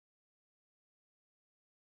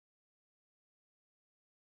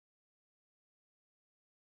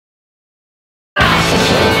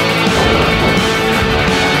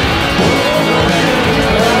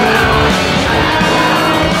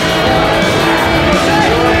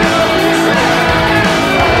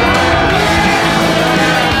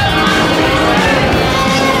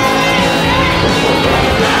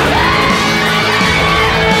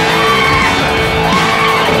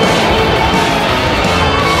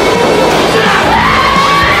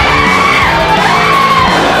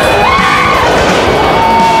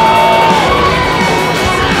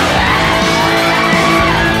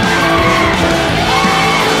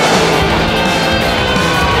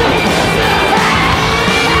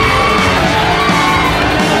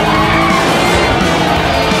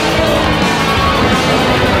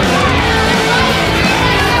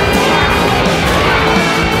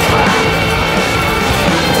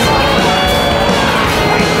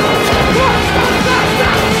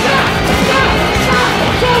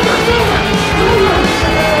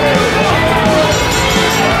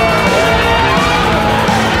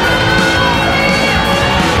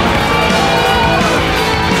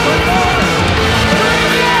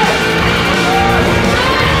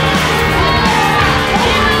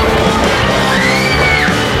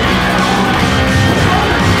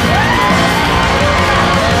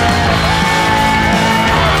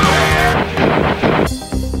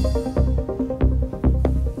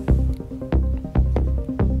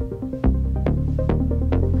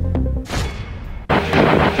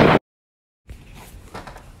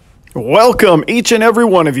Welcome, each and every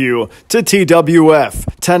one of you, to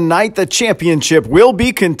TWF. Tonight, the championship will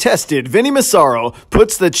be contested. Vinnie Massaro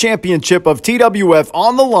puts the championship of TWF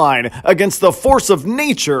on the line against the force of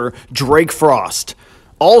nature, Drake Frost.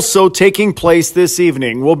 Also taking place this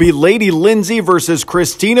evening will be Lady Lindsey versus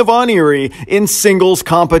Christina Von Eerie in singles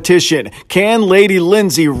competition. Can Lady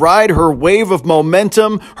Lindsey ride her wave of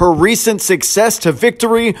momentum, her recent success to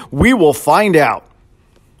victory? We will find out.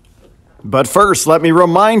 But first, let me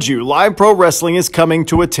remind you, live pro wrestling is coming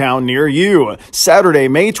to a town near you. Saturday,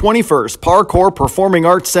 May 21st, Parkour Performing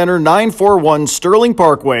Arts Center, 941 Sterling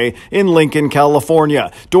Parkway in Lincoln,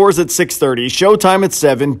 California. Doors at 6:30, showtime at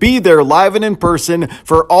 7. Be there live and in person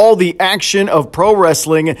for all the action of pro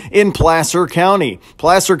wrestling in Placer County.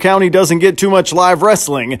 Placer County doesn't get too much live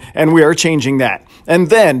wrestling, and we are changing that.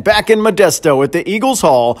 And then, back in Modesto at the Eagles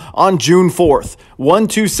Hall on June 4th,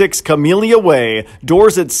 126 Camellia Way,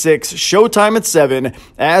 doors at 6, showtime at 7.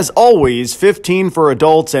 As always, $15 for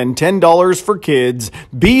adults and $10 for kids.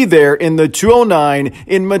 Be there in the 209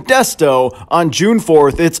 in Modesto on June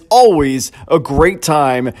 4th. It's always a great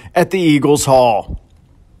time at the Eagles Hall.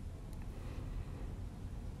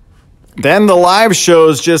 Then the live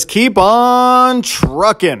shows just keep on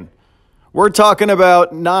trucking. We're talking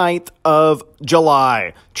about 9th of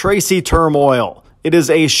July, Tracy Turmoil. It is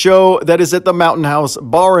a show that is at the Mountain House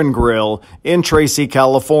Bar and Grill in Tracy,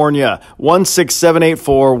 California,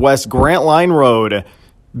 16784 West Grant Line Road.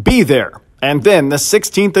 Be there. And then the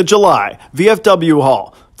 16th of July, VFW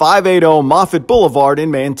Hall, 580 Moffett Boulevard in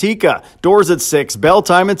Manteca. Doors at 6, bell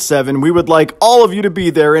time at 7. We would like all of you to be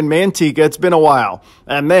there in Manteca. It's been a while.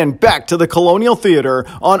 And then back to the Colonial Theater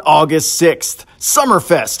on August 6th.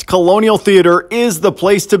 Summerfest. Colonial Theater is the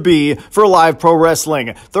place to be for live pro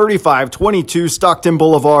wrestling. 3522 Stockton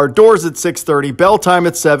Boulevard. Doors at 6:30, bell time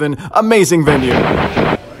at 7. Amazing venue.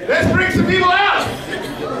 Let's bring some people out.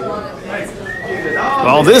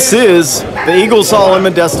 Well, this is the Eagles Hall in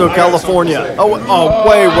Modesto, California. Oh, wait.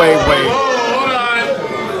 Hold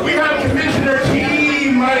on. We got Commissioner T.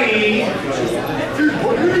 Money. All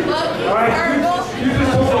right, you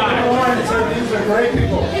just hold on the line and say these are great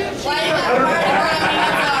people.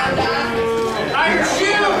 Iron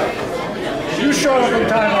shoe. You showed up in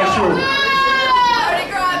time, I shoot.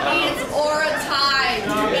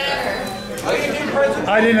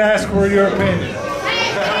 I didn't ask for your opinion.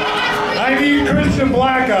 I need Christian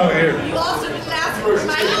Black out here. You also didn't ask for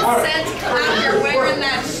my consent to come out here wearing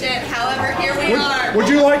that shit. However, here we are. Would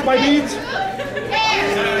you like my beads?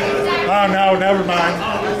 Oh, no, never mind.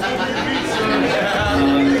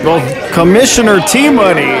 Well, Commissioner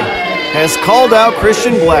T-Money has called out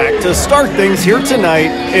Christian Black to start things here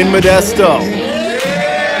tonight in Modesto.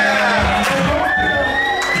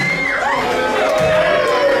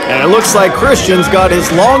 And it looks like Christian's got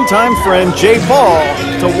his longtime friend Jay Paul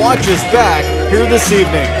to watch his back here this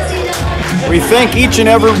evening. We thank each and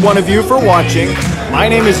every one of you for watching. My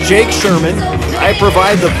name is Jake Schuerman. I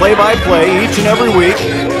provide the play-by-play each and every week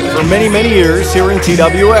for many, many years here in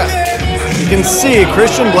TWF. You can see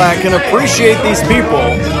Christian Black can appreciate these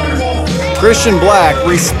people. Christian Black,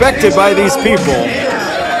 respected by these people.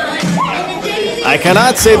 I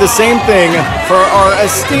cannot say the same thing for our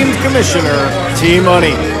esteemed Commissioner,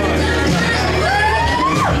 T-Money.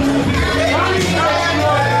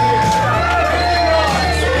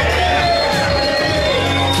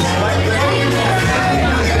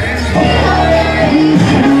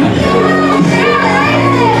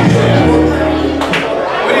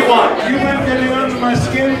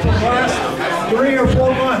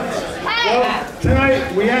 Tonight,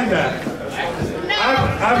 we end that.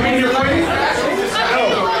 I've made you quit? No,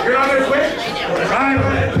 you're not going to quit? I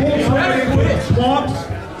pulled somebody from swamps,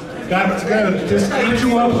 got together, just eat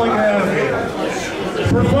you up like an alligator.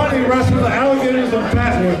 For fun, you wrestle the alligators and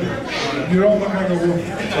fat women. You don't look like a woman,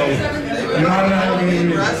 so you're not an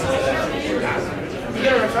alligator. You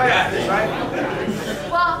never tried this, right?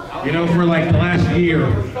 You know, for like the last year,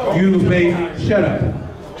 you've made, shut up.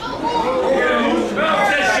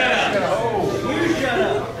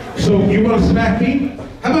 So you want to smack me?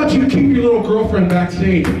 How about you keep your little girlfriend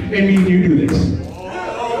backstage and me and you do this?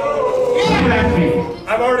 Smack me.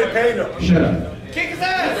 I've already paid her. Shut up.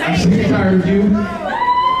 I'm sick and tired of you.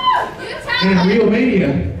 And in Real Mania,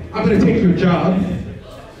 I'm going to take your job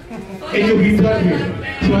and you'll be done here.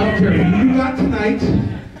 So I don't care who you got tonight.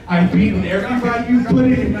 I've beaten everybody you put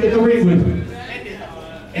in the ring with me.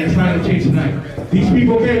 And it's not going to change tonight. These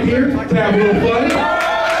people came here to have a little fun.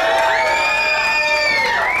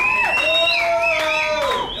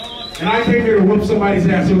 And I came here to whoop somebody's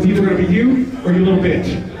ass, so it's either going to be you or your little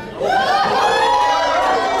bitch.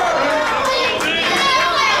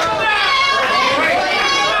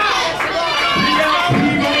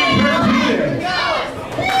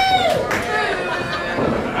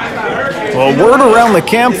 Well, word around the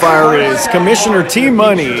campfire is Commissioner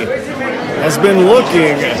T-Money has been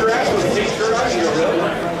looking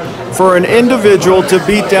for an individual to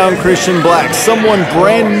beat down Christian Black, someone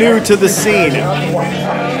brand new to the scene.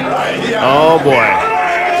 Oh boy.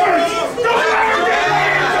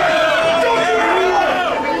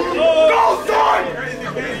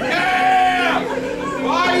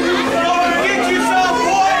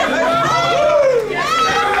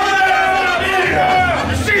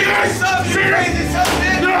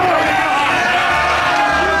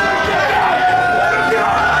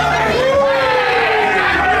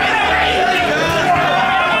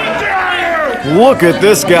 Look at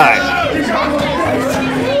this guy.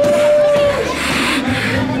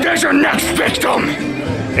 There's your next victim.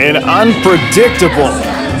 An unpredictable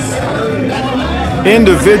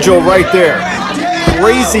individual right there.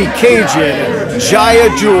 Crazy Cajun,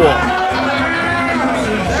 Jiah Jewel.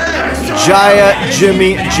 Jiah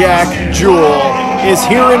Jimmy Jack Jewel is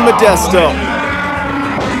here in Modesto.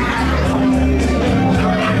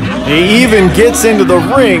 He even gets into the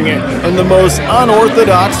ring in the most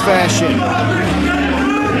unorthodox fashion.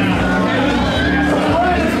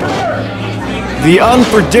 The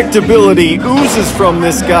unpredictability oozes from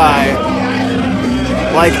this guy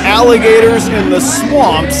like alligators in the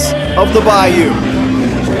swamps of the bayou.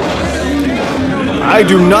 I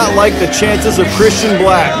do not like the chances of Christian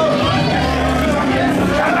Black.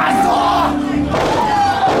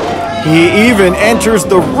 He even enters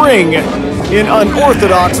the ring in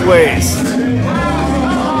unorthodox ways.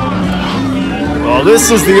 Well, this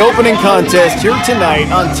is the opening contest here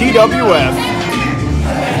tonight on TWF.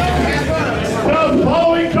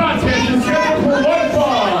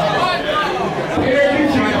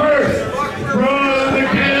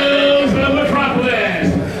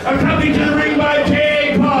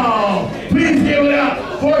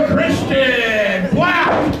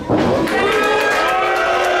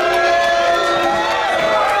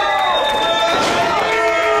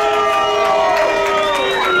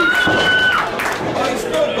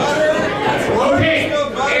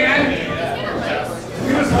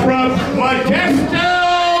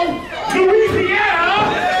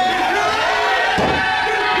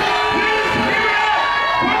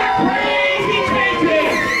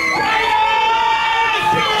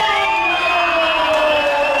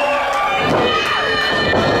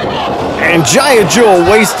 And Jiah Jewel,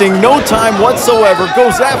 wasting no time whatsoever,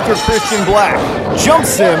 goes after Christian Black,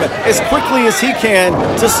 jumps him as quickly as he can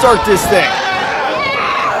to start this thing.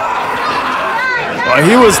 Well,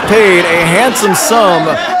 he was paid a handsome sum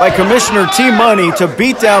by Commissioner T-Money to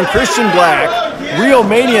beat down Christian Black. Real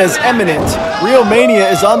Mania is imminent. Real Mania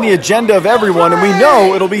is on the agenda of everyone, and we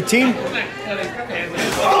know it'll be Team...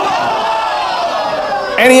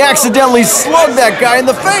 And he accidentally slugged that guy in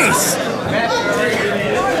the face.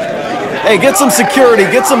 Hey, get some security,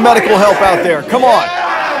 get some medical help out there. Come on.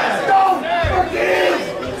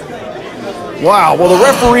 Wow, well, the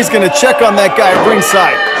referee's going to check on that guy at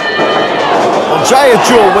ringside. Well, Jiah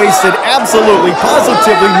Jewel wasted absolutely,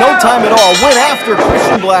 positively no time at all. Went after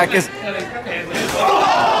Christian Black.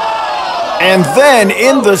 And then,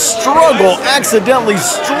 in the struggle, accidentally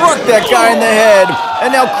struck that guy in the head.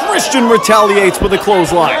 And now Christian retaliates with a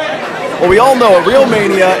clothesline. Well, we all know at Real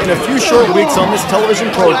Mania, in a few short weeks on this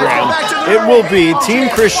television program, it will be Team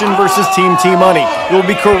Christian versus Team T-Money. It will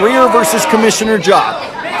be Career versus Commissioner Jiah.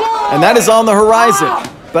 And that is on the horizon.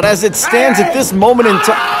 But as it stands at this moment in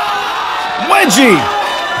time... Wedgie!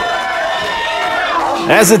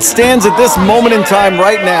 As it stands at this moment in time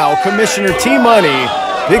right now, Commissioner T-Money,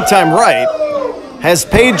 big time right, has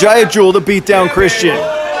paid Jiah Jewel to beat down Christian.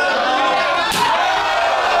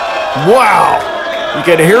 Wow! You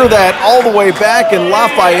can hear that all the way back in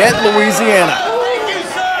Lafayette, Louisiana.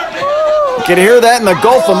 You can hear that in the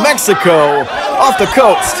Gulf of Mexico, off the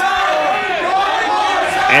coast.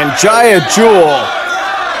 And Jiah Jewel.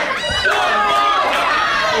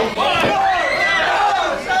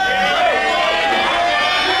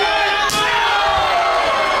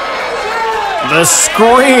 The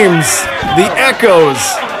screams, the echoes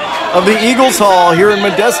of the Eagles Hall here in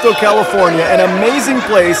Modesto, California. An amazing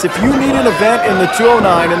place. If you need an event in the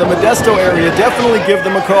 209 in the Modesto area, definitely give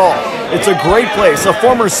them a call. It's a great place, a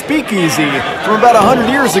former speakeasy from about 100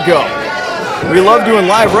 years ago. We love doing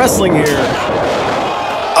live wrestling here.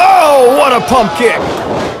 Oh, what a pump kick.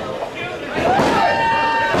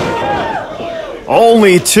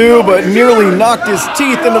 Only two, but nearly knocked his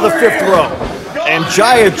teeth into the fifth row. And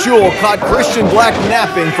Jiah Jewel caught Christian Black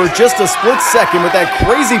napping for just a split second with that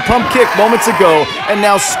crazy pump kick moments ago, and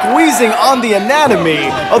now squeezing on the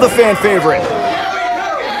anatomy of the fan favorite.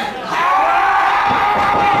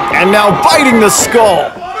 And now biting the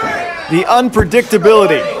skull. the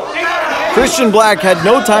unpredictability. Christian Black had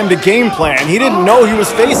no time to game plan. He didn't know he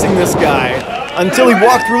was facing this guy until he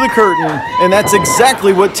walked through the curtain, and that's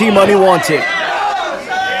exactly what T-Money wanted.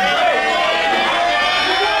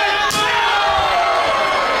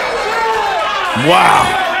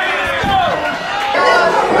 Wow.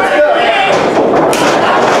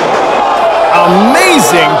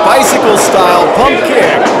 Amazing bicycle-style pump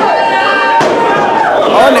kick.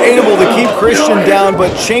 Unable to keep Christian down,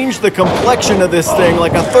 but change the complexion of this thing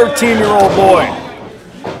like a 13-year-old boy.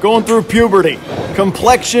 Going through puberty.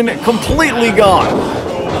 Complexion completely gone.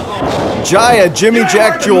 Jiah Jimmy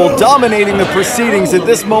Jack Jewel dominating the proceedings at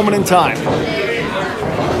this moment in time.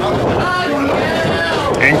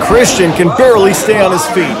 And Christian can barely stay on his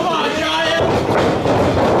feet.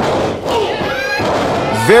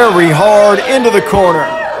 Very hard into the corner.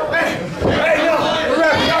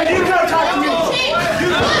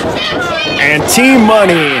 And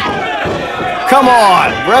T-Money, come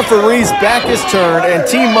on. Referee's back is turned and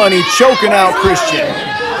T-Money choking out Christian.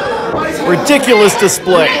 Ridiculous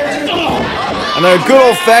display. And a good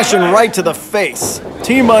old-fashioned right to the face.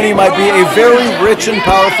 T-Money might be a very rich and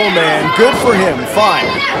powerful man. Good for him, fine.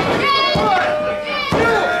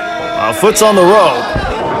 Foot's on the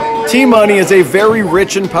rope. T-Money is a very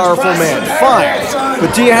rich and powerful man, fine.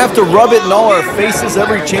 But do you have to rub it in all our faces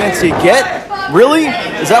every chance you get? Really?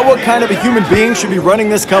 Is that what kind of a human being should be running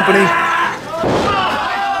this company?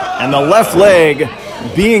 And the left leg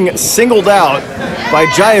being singled out by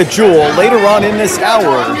Jiah Jewel later on in this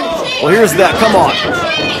hour. Well, here's that. Come on.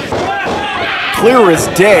 Clear as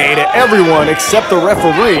day to everyone except the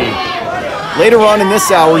referee. Later on in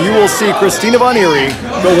this hour, you will see Christina Von Eerie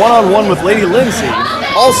go one-on-one with Lady Lindsey.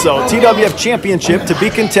 Also, TWF Championship to be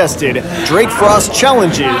contested. Drake Frost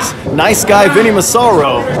challenges nice guy Vinnie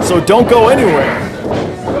Massaro, so don't go anywhere.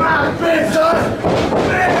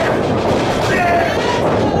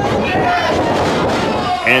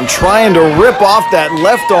 And trying to rip off that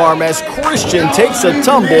left arm as Christian takes a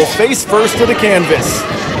tumble face first to the canvas.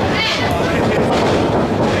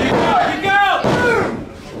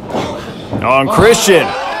 On Christian.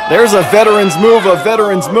 There's a veteran's move of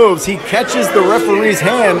veterans' moves. He catches the referee's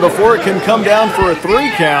hand before it can come down for a 3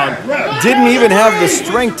 count. Didn't even have the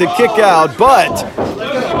strength to kick out, but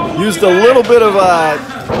used a little bit of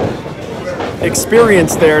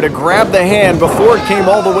experience there to grab the hand before it came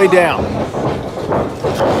all the way down.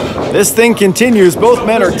 This thing continues. Both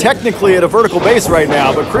men are technically at a vertical base right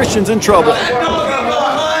now, but Christian's in trouble.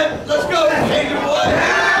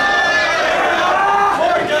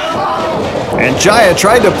 And Jiah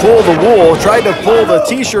tried to pull the wool, tried to pull the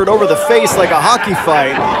t-shirt over the face like a hockey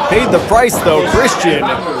fight. Paid the price though. Christian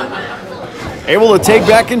able to take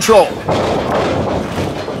back control.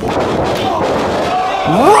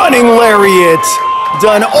 Running lariat,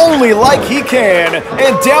 done only like he can,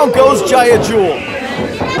 and down goes Jiah Jewel.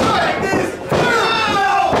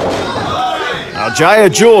 Now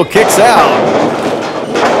Jiah Jewel kicks out.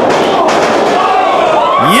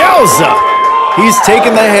 Yowza! He's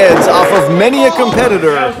taken the heads off of many a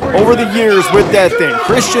competitor over the years with that thing.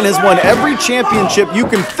 Christian has won every championship you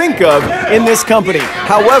can think of in this company.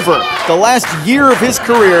 However, the last year of his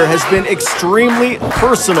career has been extremely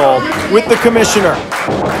personal with the commissioner.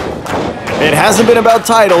 It hasn't been about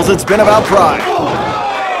titles, it's been about pride.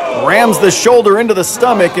 Rams the shoulder into the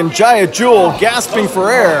stomach and Jiah Jewel gasping for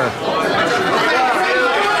air.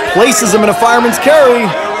 Places him in a fireman's carry.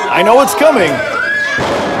 I know it's coming.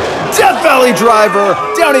 Death Valley driver,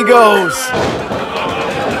 down he goes.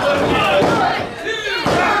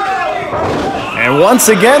 And once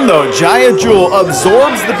again though, Jiah Jewel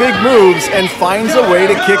absorbs the big moves and finds a way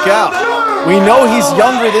to kick out. We know he's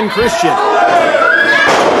younger than Christian.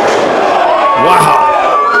 Wow.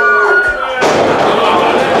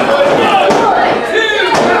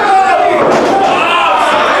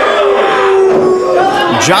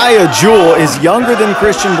 Jiah Jewel is younger than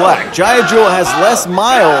Christian Black. Jiah Jewel has less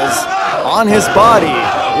miles on his body,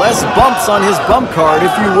 less bumps on his bump card,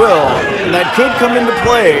 if you will, and that could come into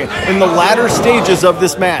play in the latter stages of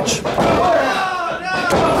this match.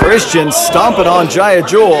 Christian stomping on Jiah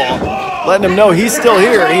Jewel, letting him know he's still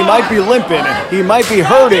here. He might be limping, he might be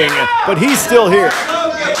hurting, but he's still here.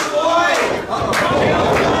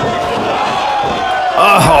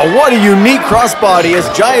 Oh, what a unique crossbody as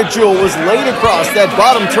Jiah Jewel was laid across that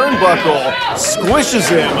bottom turnbuckle. Squishes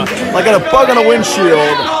him like a bug on a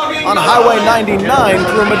windshield on Highway 99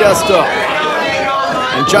 through Modesto.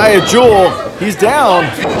 And Jiah Jewel, he's down.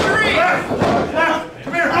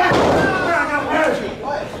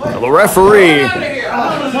 The referee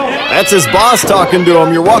That's his boss talking to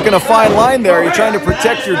him. You're walking a fine line there. You're trying to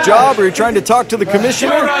protect your job, or you're trying to talk to the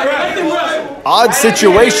commissioner? Odd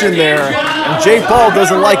situation there, and Jay Paul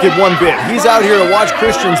doesn't like it one bit. He's out here to watch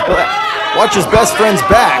watch his best friend's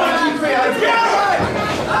back.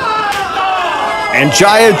 And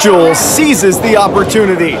Jiah Jewel seizes the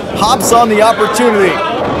opportunity, hops on the opportunity,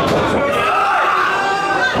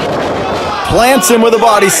 plants him with a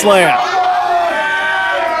body slam.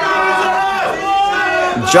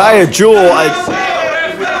 Jiah Jewel,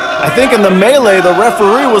 I think in the melee, the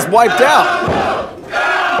referee was wiped out.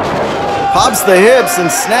 Pops the hips and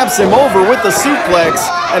snaps him over with the suplex.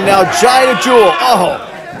 And now Jiah Jewel,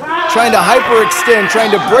 trying to hyperextend,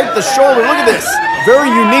 trying to break the shoulder. Look at this. Very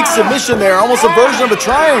unique submission there, almost a version of a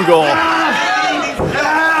triangle.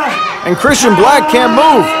 And Christian Black can't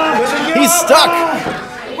move. He's stuck.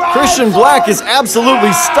 Christian Black is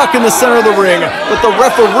absolutely stuck in the center of the ring, but the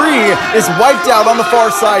referee is wiped out on the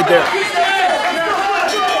far side there.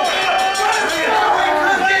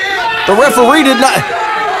 The referee did not...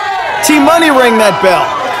 T-Money rang that bell.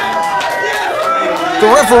 The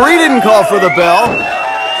referee didn't call for the bell.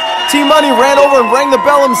 T-Money ran over and rang the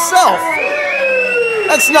bell himself.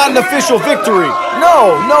 That's not an official victory.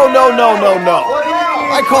 No.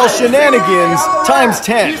 I call shenanigans times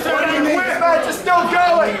 10.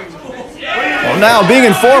 Well, now being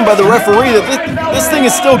informed by the referee that this thing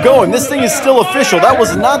is still going. This thing is still official. That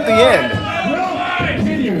was not the end.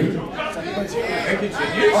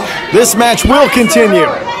 This match will continue.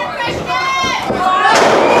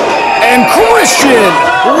 And Christian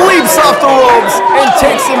leaps off the ropes and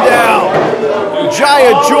takes him down.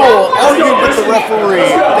 Jiah Jewel argued with the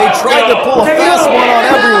referee. They tried to pull a fast one on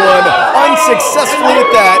everyone, unsuccessfully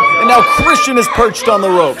at that, and now Christian is perched on the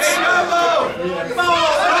ropes.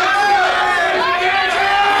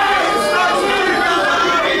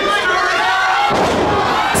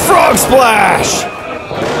 Frog splash!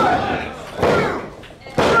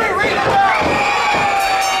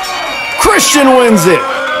 Christian wins it.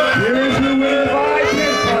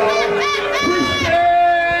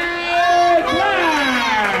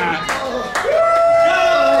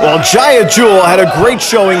 Well, Jiah Jewel had a great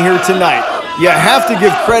showing here tonight. You have to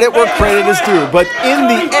give credit where credit is due, but in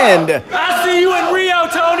the end... I'll see you in Rio,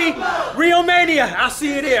 Tony! Rio Mania, I'll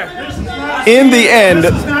see you there. In the end...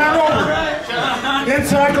 This is not over. In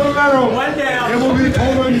Sacramento, it will be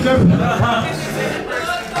totally different.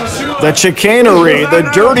 The chicanery, the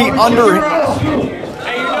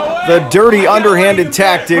dirty underhanded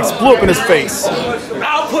tactics blew up in his face.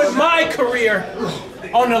 I'll put my career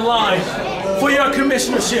on the line for your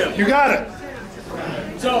commissionership. You got it.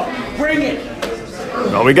 So, bring it.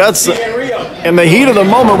 Well, we got some, in the heat of the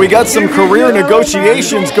moment, we got some career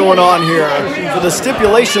negotiations going on here for the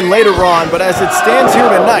stipulation later on, but as it stands here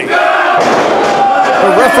tonight,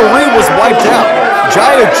 the referee was wiped out.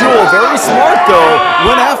 Jiah Jewel, very smart though,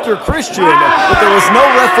 went after Christian, but there was no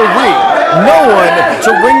referee, no one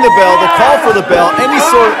to ring the bell, to call for the bell, any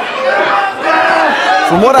sort.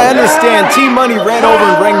 From what I understand, T-Money ran over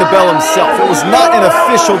and rang the bell himself. It was not an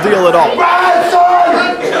official deal at all.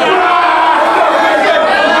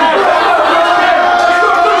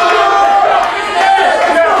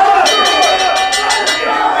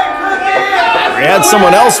 We had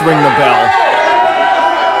someone else ring the bell.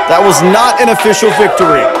 That was not an official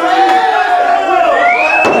victory.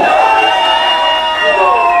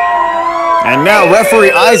 And now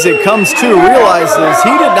referee Isaac comes to, realizes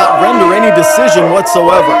he did not render any decision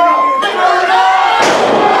whatsoever.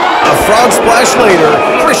 A frog splash later,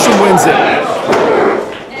 Christian wins it.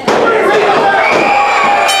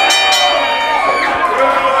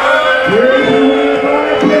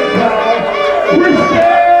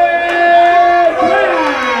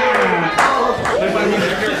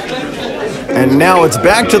 And now it's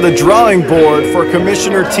back to the drawing board for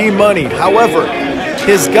Commissioner T-Money. However,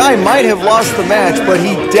 his guy might have lost the match, but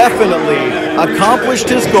he definitely accomplished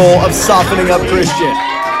his goal of softening up Christian.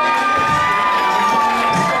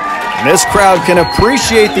 And this crowd can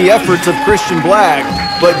appreciate the efforts of Christian Black,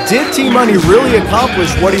 but did T-Money really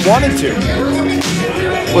accomplish what he wanted to?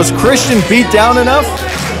 Was Christian beat down enough?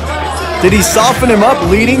 Did he soften him up,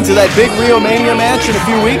 leading to that big Rio Mania match in a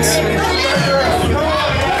few weeks?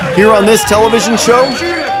 Here on this television show?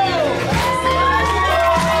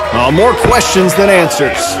 More questions than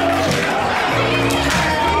answers.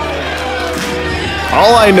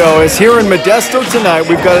 All I know is here in Modesto tonight,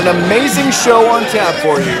 we've got an amazing show on tap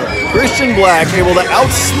for you. Christian Black able to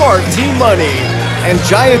outsmart T-Money and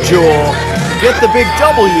Jiah Jewel get the big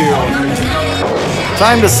W.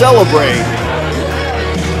 Time to celebrate.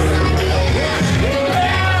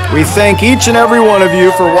 We thank each and every one of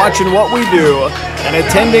you for watching what we do. and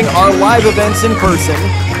attending our live events in person,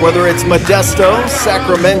 whether it's Modesto,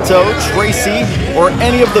 Sacramento, Tracy, or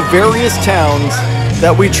any of the various towns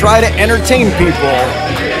that we try to entertain people.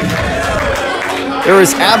 There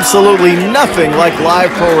is absolutely nothing like live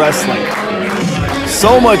pro wrestling.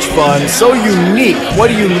 So much fun, so unique. What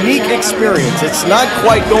a unique experience. It's not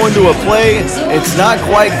quite going to a play. It's not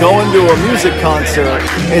quite going to a music concert.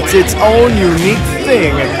 It's its own unique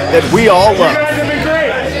thing that we all love.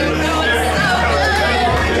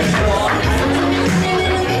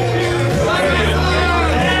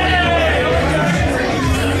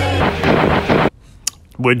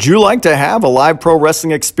 Would you like to have a live pro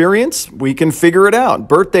wrestling experience? We can figure it out.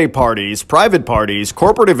 Birthday parties, private parties,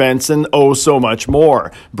 corporate events, and oh so much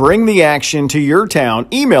more. Bring the action to your town.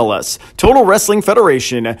 Email us,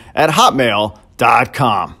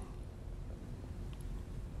 totalwrestlingfederation@hotmail.com.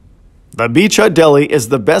 The Beach Hut Deli is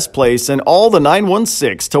the best place in all the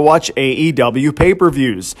 916 to watch AEW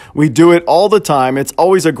pay-per-views. We do it all the time. It's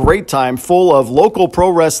always a great time full of local pro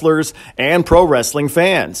wrestlers and pro wrestling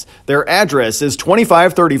fans. Their address is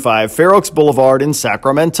 2535 Fair Oaks Boulevard in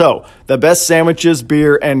Sacramento. The best sandwiches,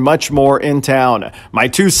 beer, and much more in town. My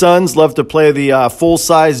two sons love to play the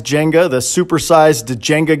full-size Jenga, the super-sized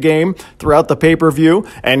Jenga game throughout the pay-per-view,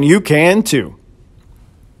 and you can too.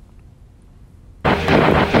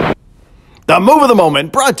 The Move of the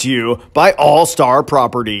Moment brought to you by All Star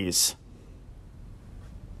Properties.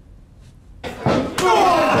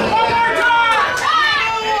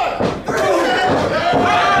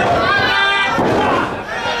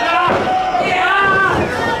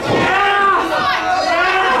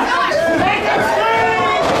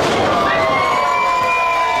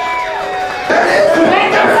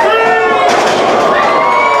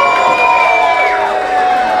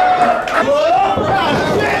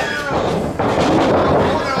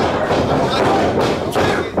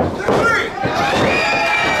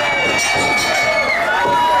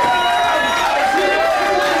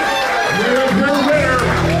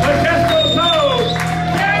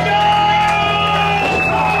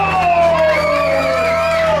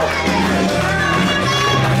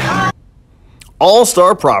 All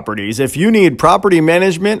Star Properties. If you need property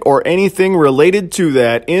management or anything related to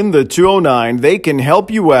that in the 209, they can help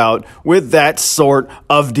you out with that sort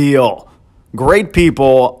of deal. Great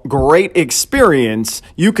people, great experience.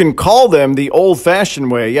 You can call them the old-fashioned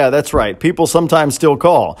way. Yeah, that's right. People sometimes still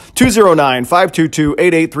call.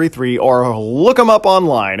 209-522-8833 or look them up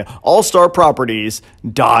online,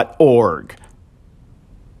 allstarproperties.org.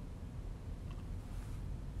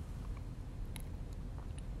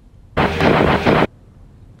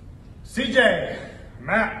 CJ,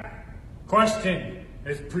 Matt, question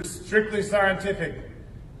is strictly scientific.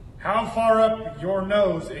 How far up your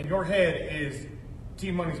nose and your head is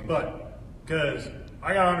T-Money's butt? Because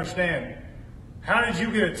I gotta understand, how did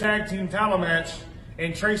you get a tag team title match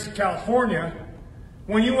in Tracy, California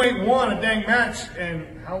when you ain't won a dang match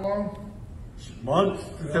in how long? Months.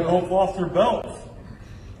 They both lost their belts.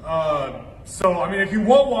 So, I mean, if you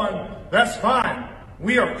want one, that's fine.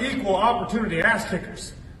 We are equal opportunity ass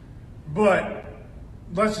kickers. But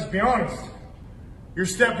let's just be honest. You're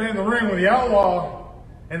stepping in the ring with the Outlaw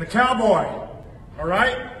and the Cowboy, all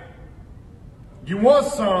right? You want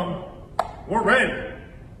some, we're ready.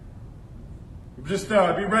 Just be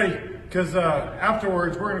ready, because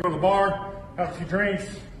afterwards we're going to go to the bar, have a few drinks,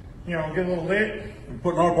 you know, get a little lit. And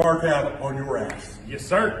putting our bar tab on your ass. Yes,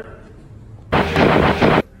 sir.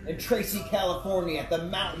 In Tracy, California at the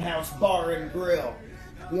Mountain House Bar and Grill.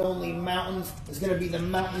 The only mountains is going to be the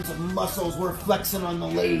mountains of muscles we're flexing on the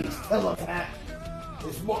ladies. Tell them, Pat.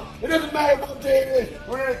 It doesn't matter what day it is.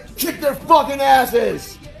 We're going to kick their fucking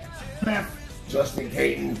asses. Justin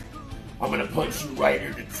Caton, I'm going to punch you right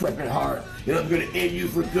in the tripping heart. And I'm going to end you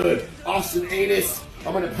for good. Austin Anus,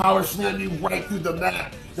 I'm going to power slam you right through the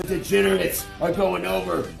map. The Degenerates are going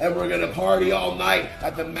over, and we're going to party all night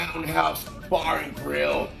at the Mountain House Bar and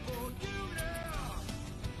Grill.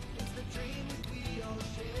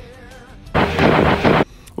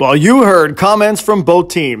 Well, you heard comments from both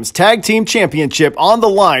teams. Tag Team Championship on the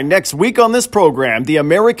line next week on this program. The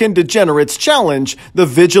American Degenerates challenge the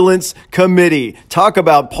Vigilance Committee. Talk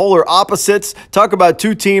about polar opposites. Talk about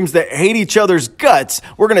two teams that hate each other's guts.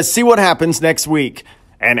 We're going to see what happens next week.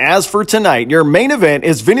 And as for tonight, your main event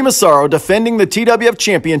is Vinnie Massaro defending the TWF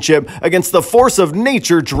Championship against the force of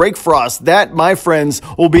nature, Drake Frost. That, my friends,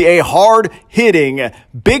 will be a hard-hitting,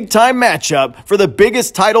 big-time matchup for the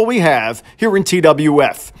biggest title we have here in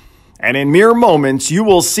TWF. And in mere moments, you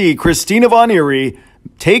will see Christina Von Eerie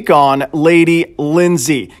take on Lady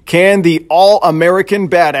Lindsey. Can the all-American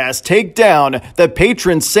badass take down the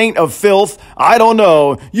Patron Saint of Filth? I don't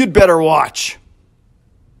know. You'd better watch.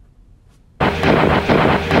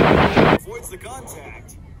 Avoids the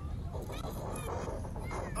contact.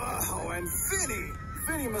 Oh, and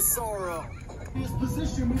Vinnie Massaro. His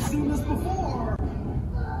position, we've seen this before.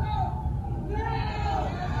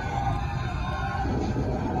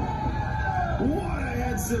 What a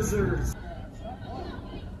head scissors.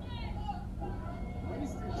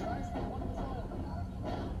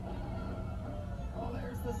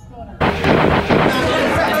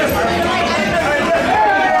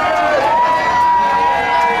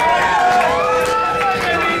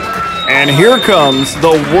 And here comes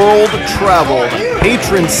the world-traveled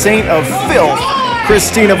Patron Saint of Filth,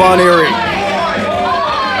 Christina Von Eerie.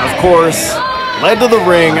 Of course, led to the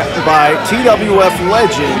ring by TWF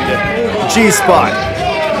legend, G-Spot.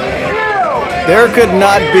 There could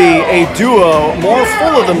not be a duo more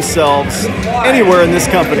full of themselves anywhere in this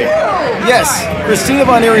company. Yes, Christina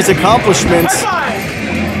Von Eerie's accomplishments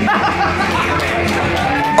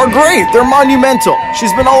are great. They're monumental.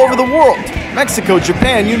 She's been all over the world. Mexico,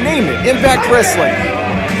 Japan, you name it. Impact Wrestling.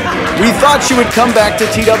 We thought she would come back to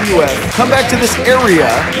TWF, come back to this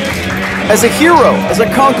area as a hero, as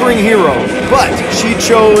a conquering hero. But she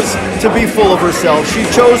chose to be full of herself. She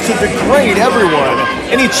chose to degrade everyone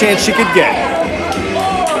any chance she could get.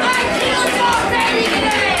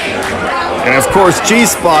 And of course,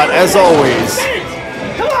 G-Spot, as always,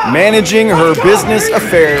 managing her business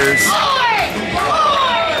affairs.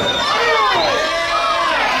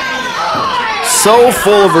 So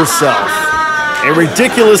full of herself. A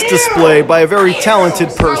ridiculous display by a very talented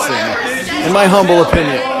person, in my humble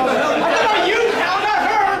opinion.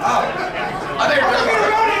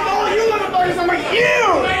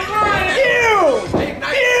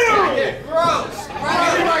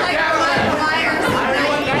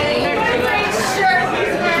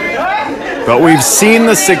 But we've seen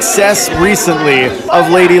the success recently of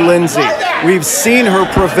Lady Lindsey. We've seen her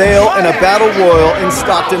prevail in a battle royal in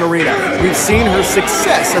Stockton Arena. We've seen her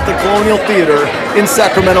success at the Colonial Theater in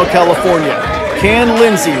Sacramento, California. Can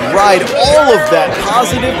Lindsey ride all of that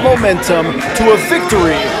positive momentum to a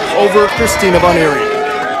victory over Christina Von Eerie?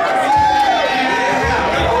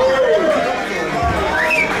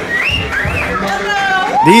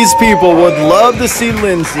 These people would love to see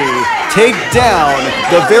Lindsey take down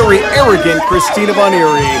the very arrogant Christina Von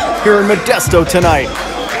Eerie here in Modesto tonight.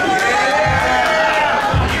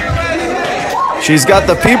 She's got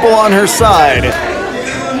the people on her side.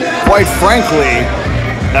 Quite frankly,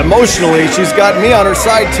 emotionally, she's got me on her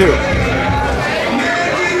side too.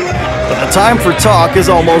 But the time for talk is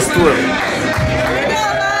almost through.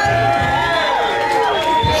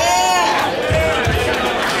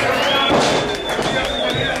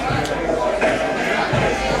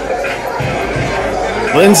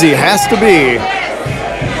 Lindsey has to be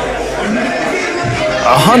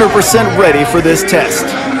 100% ready for this test.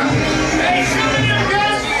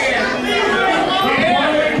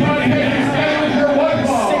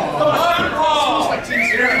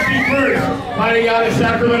 Fighting out of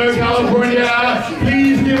Sacramento, California,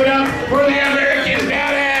 please give it up for the American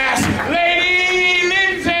badass, Lady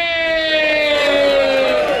Lindsey!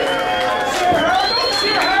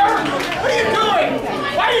 Cheer her? What are you doing?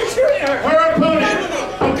 Why are you cheering her? Her opponent,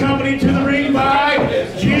 accompanied to the ring by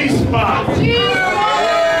G-Spot.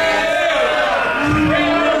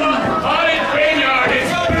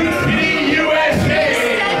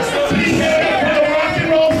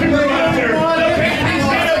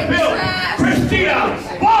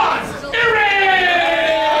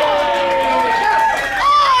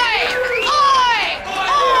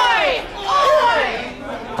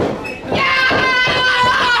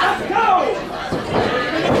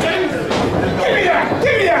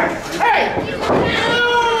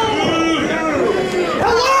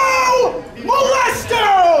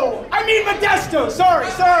 Modesto, sorry.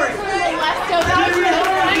 Modesto, that was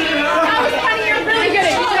funny. You're really good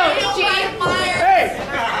at it.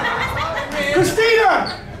 Hey, Christina,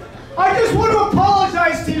 I just want to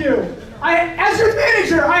apologize to you. As your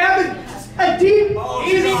manager, I have a deep,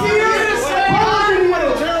 serious apology to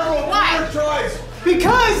you. Why?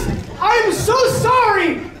 Because I'm so sorry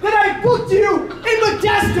that I booked you in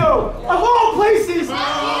Modesto, of all places.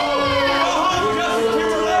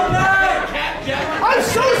 I'm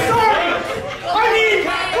so sorry. I mean,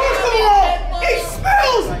 first of all, it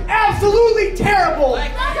smells absolutely terrible.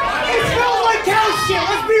 It smells like cow shit.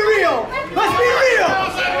 Let's be real. Let's be real.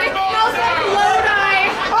 It smells like Lodi.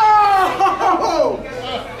 Oh!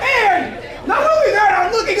 And not only that,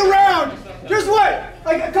 I'm looking around. There's what?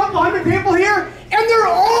 Like a couple hundred people here? And they're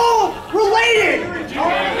all related.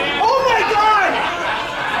 Oh my God.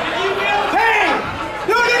 Hey!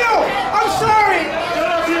 No. I'm sorry.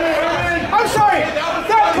 I'm sorry.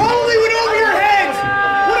 That totally went over your head.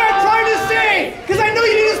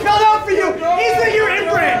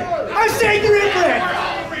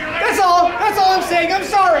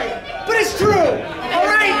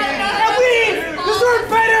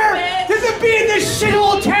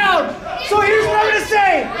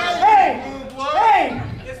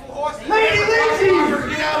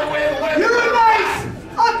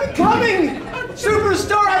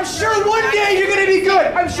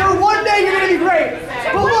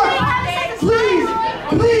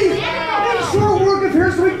 Please, make short work of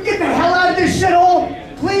here so we can get the hell out of this shithole.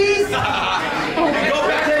 Please. All right,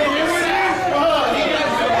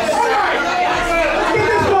 let's get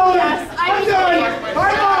this going. I'm done.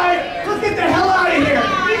 Bye-bye. Let's get the hell out of here.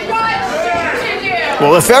 We've got shit to do.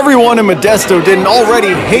 Well, if everyone in Modesto didn't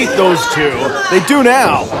already hate those two, they do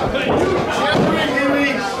now.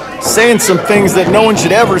 Saying some things that no one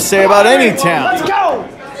should ever say about any town. Let's go.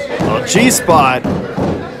 Well, G-Spot,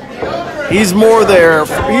 he's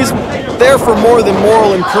there for more than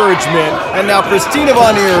moral encouragement. And now Christina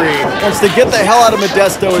Von Eerie wants to get the hell out of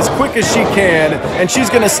Modesto as quick as she can, and she's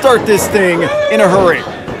going to start this thing in a hurry.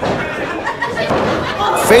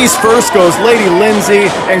 Face first goes Lady Lindsey,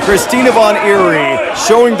 and Christina Von Eerie,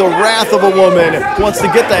 showing the wrath of a woman who wants to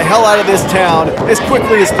get the hell out of this town as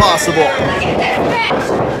quickly as possible.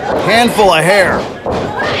 Handful of hair.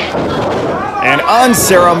 And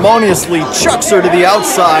unceremoniously chucks her to the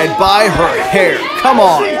outside by her hair. Come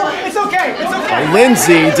on. It's okay. It's okay.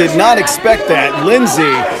 Lindsey did not expect that.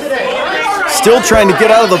 Lindsey still trying to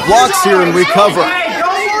get out of the blocks here and recover. Hey,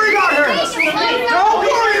 don't worry about her. Don't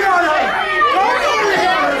worry about her. Don't worry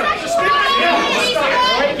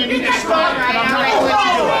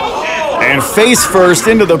about her. And face first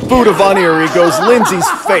into the boot of Von Eerie goes Lindsey's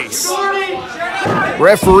face.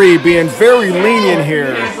 Referee being very lenient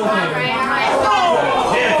here,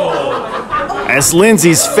 as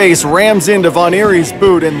Lindsey's face rams into Von Eerie's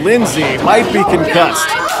boot, and Lindsey might be concussed.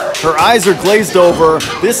 Her eyes are glazed over.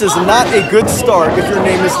 This is not a good start if your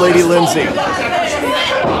name is Lady Lindsey.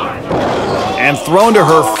 And thrown to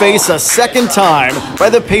her face a second time by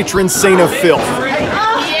the Patron Saint of Filth.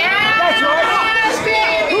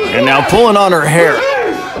 And now pulling on her hair.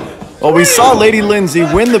 Well, we saw Lady Lindsey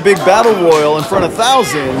win the big battle royal in front of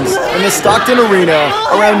thousands in the Stockton Arena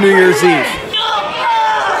around New Year's Eve.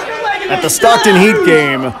 At the Stockton Heat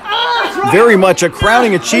game, very much a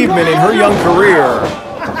crowning achievement in her young career.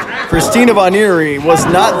 Christina Von Eerie was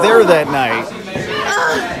not there that night,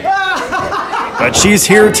 but she's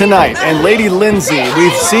here tonight. And Lady Lindsey,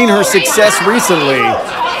 we've seen her success recently,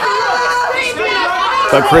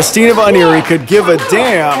 but Christina Von Eerie could give a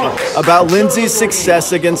damn about Lindsey's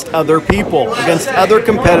success against other people, against other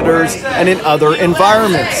competitors, and in other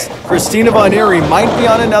environments. Christina Von Eerie might be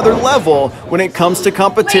on another level when it comes to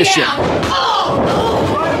competition.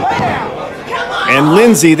 And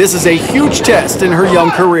Lindsey, this is a huge test in her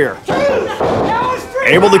young career.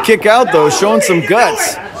 Able to kick out though, showing some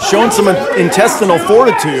guts, showing some intestinal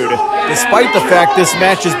fortitude, despite the fact this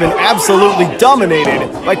match has been absolutely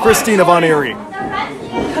dominated by Christina Von Eerie.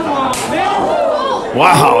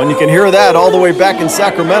 Wow, and you can hear that all the way back in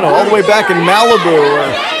Sacramento, all the way back in Malibu, or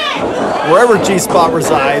wherever G-Spot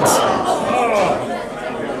resides.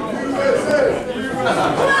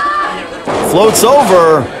 Floats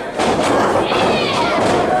over.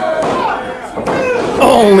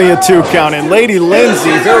 Only a 2 count, and Lady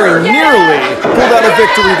Lindsey very nearly pulled out a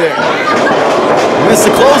victory there. Missed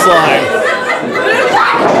the clothesline.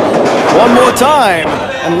 One more time,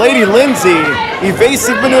 and Lady Lindsey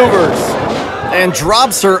evasive maneuvers and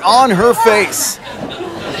drops her on her face.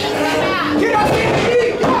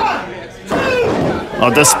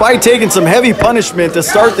 Despite taking some heavy punishment to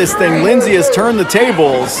start this thing, Lindsey has turned the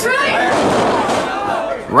tables.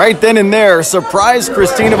 Right then and there, surprised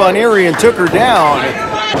Christina Von Eerie and took her down.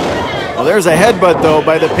 Well, there's a headbutt, though,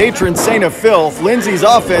 by the Patron Saint of Filth. Lindsey's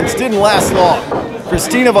offense didn't last long.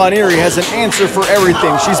 Christina Von Eerie has an answer for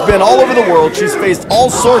everything. She's been all over the world. She's faced all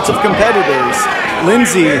sorts of competitors.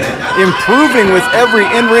 Lindsey improving with every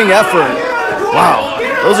in-ring effort. Wow,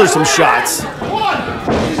 those are some shots.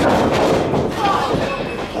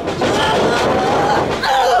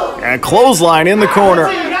 And clothesline in the corner.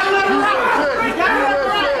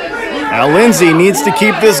 Now Lindsey needs to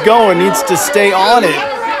keep this going, needs to stay on it.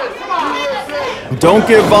 Don't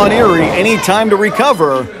give Von Eerie any time to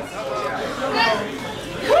recover.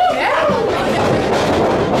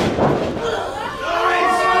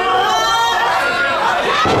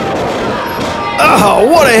 Oh,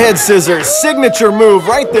 what a head scissors. Signature move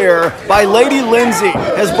right there by Lady Lindsey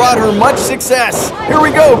has brought her much success. Here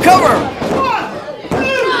we go, cover.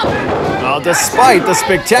 Despite the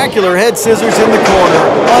spectacular head scissors in the corner,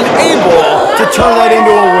 unable to turn that into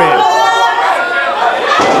a win.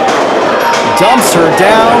 Dumps her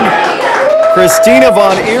down. Christina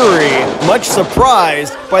Von Eerie, much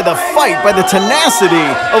surprised by the fight, by the tenacity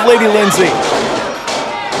of Lady Lindsey.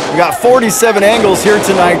 We got 47 angles here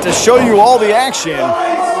tonight to show you all the action.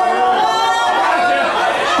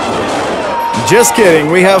 Just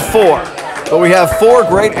kidding, we have 4. But we have 4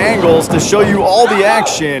 great angles to show you all the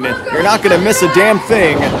action. You're not going to miss a damn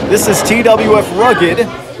thing. This is TWF Rugged.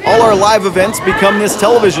 All our live events become this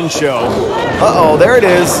television show. Uh-oh, there it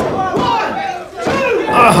is.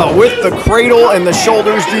 With the cradle and the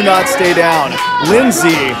shoulders do not stay down.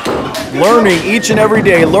 Lindsey learning each and every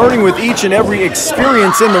day, learning with each and every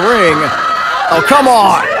experience in the ring. Oh, come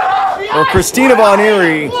on. Or Christina Von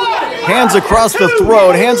Eerie, hands across the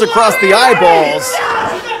throat, hands across the eyeballs.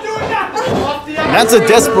 And that's a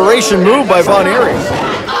desperation move by Von Eerie.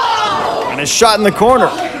 And a shot in the corner.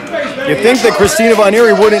 You think that Christina Von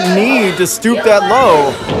Eerie wouldn't need to stoop that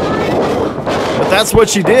low, but that's what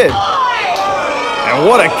she did. And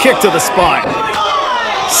what a kick to the spine.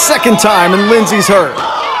 Second time and Lindsey's hurt.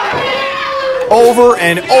 Over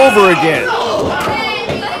and over again.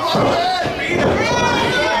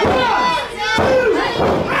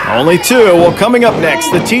 Only two. Well, coming up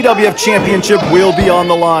next, the TWF Championship will be on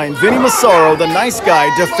the line. Vinnie Massaro, the nice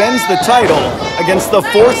guy, defends the title against the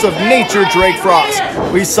force of nature, Drake Frost.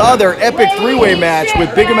 We saw their epic three-way match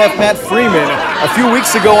with Big MF Matt Freeman a few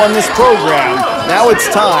weeks ago on this program. Now it's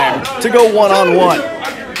time to go one-on-one.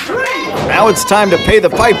 Now it's time to pay the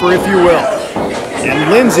piper, if you will.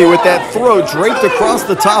 And Lindsey with that throw draped across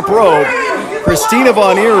the top rope. Christina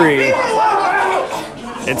Von Eerie.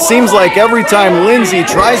 It seems like every time Lindsey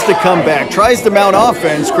tries to come back, tries to mount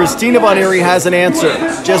offense, Christina Von Eerie has an answer.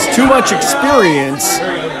 Just too much experience.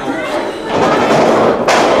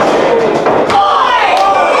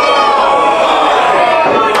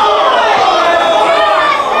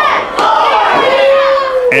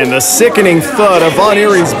 And the sickening thud of Von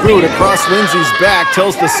Eerie's boot across Lindsey's back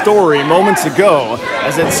tells the story moments ago.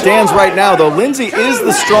 As it stands right now, though, Lindsey is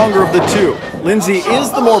the stronger of the two. Lindsey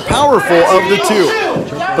is the more powerful of the two.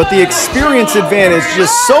 But the experience advantage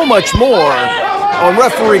just so much more. Oh,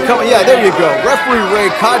 referee coming. Yeah, there you go. Referee Ray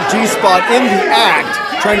caught G-Spot in the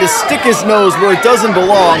act, trying to stick his nose where it doesn't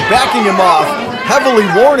belong, backing him off, heavily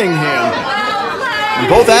warning him. And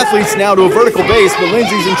both athletes now to a vertical base, but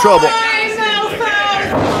Lindsey's in trouble.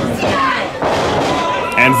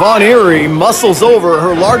 And Von Eerie muscles over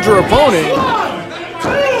her larger opponent.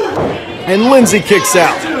 And Lindsey kicks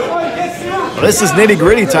out. Well, this is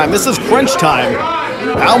nitty-gritty time. This is crunch time.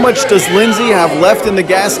 How much does Lindsey have left in the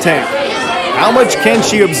gas tank? How much can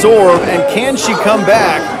she absorb, and can she come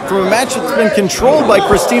back from a match that's been controlled by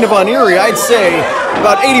Christina Von Eerie, I'd say,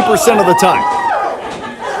 about 80% of the time?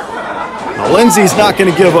 Now, Lindsey's not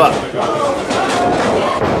going to give up.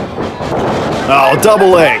 Oh, double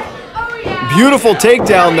leg. Beautiful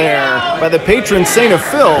takedown there by the Patron Saint of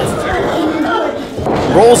Filth.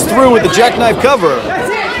 Rolls through with the jackknife cover.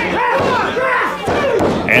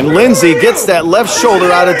 And Lindsey gets that left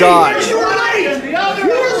shoulder out of dodge.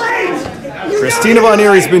 Christina Von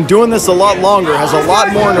Eerie's been doing this a lot longer, has a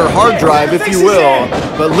lot more in her hard drive, if you will,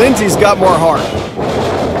 but Lindsey's got more heart.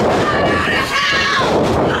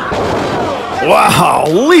 Wow,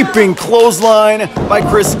 leaping clothesline by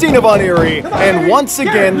Christina Von Eerie, and once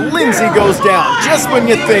again, Lindsey goes down. Just when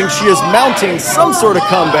you think she is mounting some sort of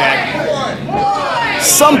comeback,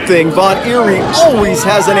 something Von Eerie always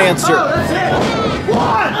has an answer.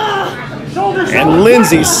 And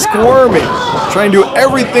Lindsey squirming, trying to do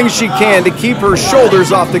everything she can to keep her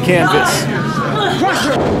shoulders off the canvas.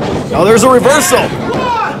 Now there's a reversal.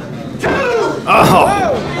 Oh.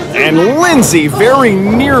 And Lindsey very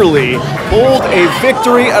nearly pulled a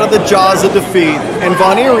victory out of the jaws of defeat, and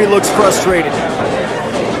Von Eerie looks frustrated.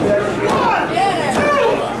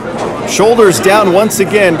 Shoulders down once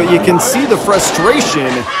again, but you can see the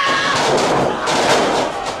frustration.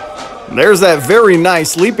 There's that very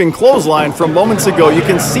nice leaping clothesline from moments ago. You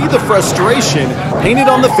can see the frustration painted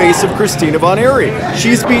on the face of Christina Von Eerie.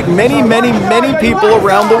 She's beat many, many, many people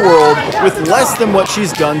around the world with less than what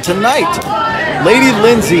she's done tonight. Lady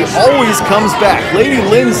Lindsey always comes back. Lady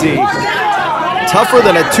Lindsey, tougher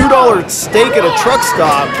than a $2 steak at a truck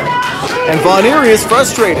stop. And Von Eerie is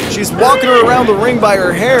frustrated. She's walking her around the ring by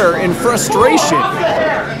her hair in frustration.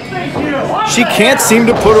 She can't seem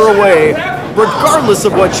to put her away, regardless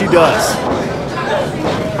of what she does.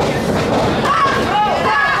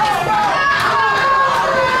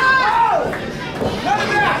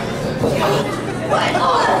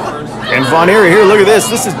 And Von Eerie here, look at this.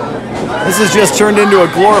 This has just turned into a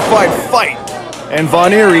glorified fight. And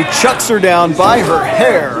Von Eerie chucks her down by her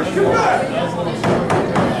hair.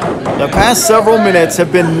 The past several minutes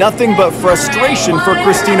have been nothing but frustration for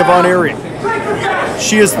Christina Von Eerie.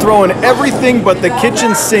 She has thrown everything but the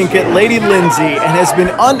kitchen sink at Lady Lindsey and has been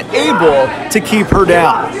unable to keep her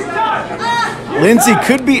down. Lindsey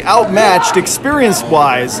could be outmatched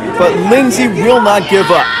experience-wise, but Lindsey will not give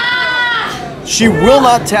up. She will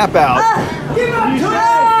not tap out.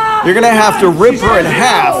 You're going to have to rip her in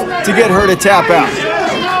half to get her to tap out.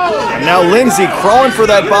 And now Lindsey crawling for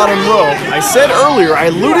that bottom rope. I said earlier, I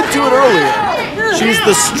alluded to it earlier, she's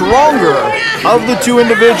the stronger of the two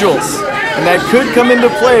individuals. And that could come into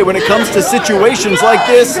play when it comes to situations like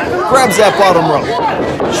this. Grabs that bottom rope.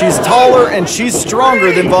 She's taller and she's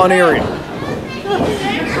stronger than Von Eerie.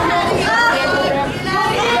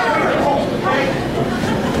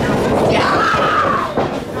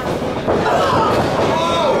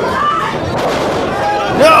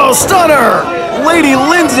 No, stunner! Lady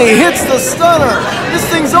Lindsey hits the stunner. This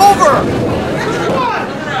thing's over.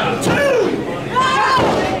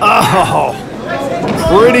 Oh,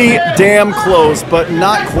 pretty damn close, but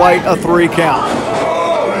not quite a 3 count.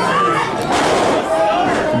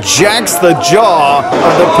 Jacks the jaw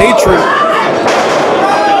of the Patron.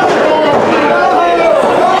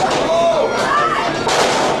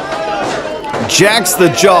 Jacks the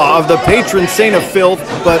jaw of the Patron Saint of Filth,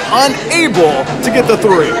 but unable to get the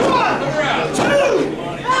 3.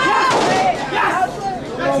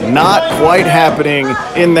 Not quite happening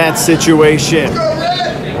in that situation.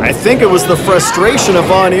 I think it was the frustration of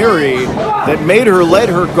Von Eerie that made her let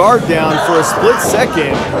her guard down for a split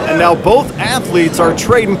second, and now both athletes are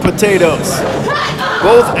trading potatoes.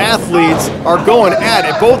 Both athletes are going at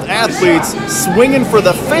it. Both athletes swinging for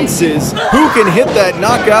the fences. Who can hit that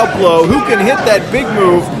knockout blow? Who can hit that big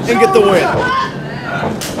move and get the win?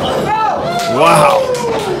 Wow.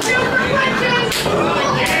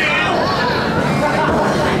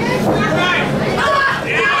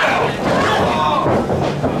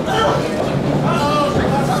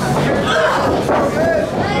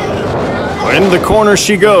 In the corner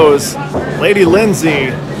she goes. Lady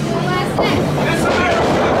Lindsey.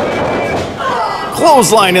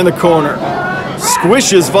 Clothesline in the corner.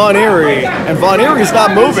 Squishes Von Eerie, and Von Eerie's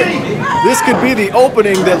not moving. This could be the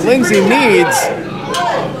opening that Lindsey needs.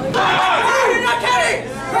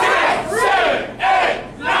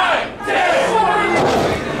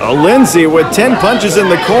 Lindsey with 10 punches in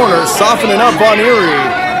the corner, softening up Von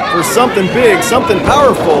Eerie for something big, something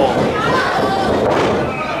powerful.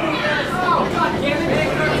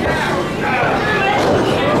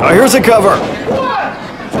 Here's a cover.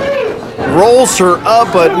 Rolls her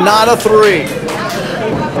up, but not a 3.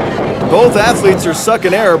 Both athletes are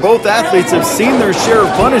sucking air. Both athletes have seen their share of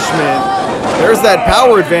punishment. There's that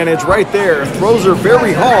power advantage right there. Throws her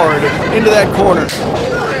very hard into that corner.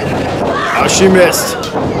 Oh, she missed.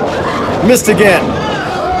 Missed again.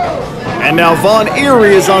 And now Von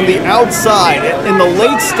Eerie is on the outside. In the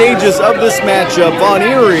late stages of this matchup, Von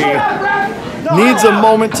Eerie needs a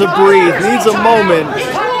moment to breathe, needs a moment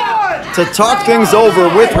to talk things over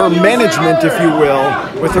with her management, if you will,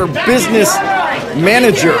 with her business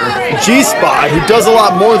manager, G-Spot, who does a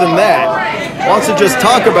lot more than that, wants to just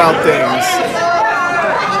talk about things.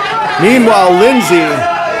 Meanwhile, Lindsey,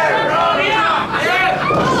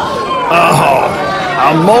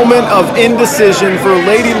 a moment of indecision for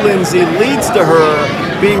Lady Lindsey leads to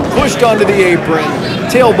her being pushed onto the apron,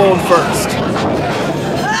 tailbone first.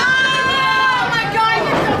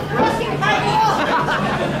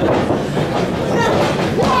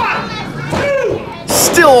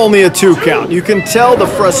 Still only a 2 count. You can tell the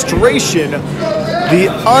frustration, the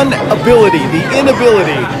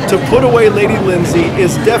inability to put away Lady Lindsey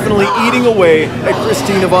is definitely eating away at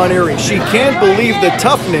Christina Von Eerie. She can't believe the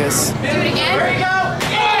toughness.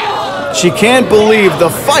 She can't believe the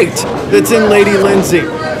fight that's in Lady Lindsey.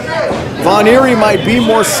 Von Eerie might be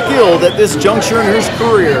more skilled at this juncture in her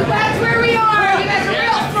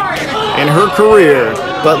career.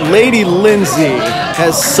 But Lady Lindsey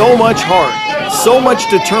has so much heart, so much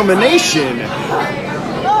determination,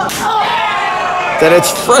 that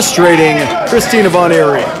it's frustrating Christina Von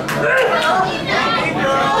Eerie.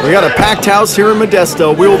 We got a packed house here in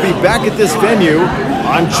Modesto. We will be back at this venue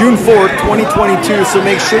on June 4th, 2022, so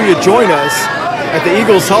make sure you join us at the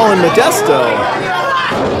Eagles Hall in Modesto.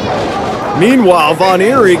 Meanwhile, Von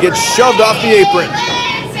Eerie gets shoved off the apron.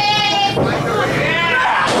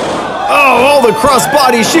 Oh, all the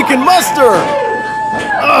crossbodies she can muster.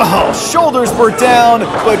 Oh, shoulders were down,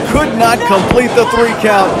 but could not complete the 3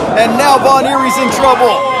 count. And now Von Eerie's in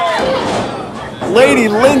trouble. Lady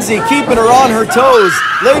Lindsey keeping her on her toes.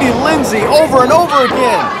 Lady Lindsey over and over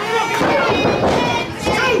again.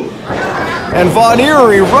 And Von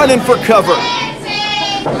Eerie running for cover.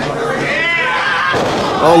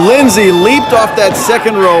 Well, Lindsey leaped off that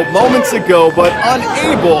second rope moments ago, but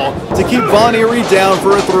unable to keep Von Eerie down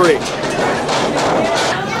for a 3.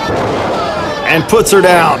 And puts her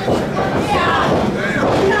down.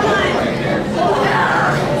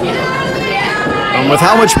 And with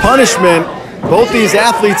how much punishment both these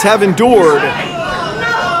athletes have endured,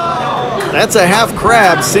 That's a half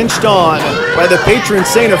crab cinched on by the Patron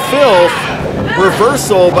Saint of Filth.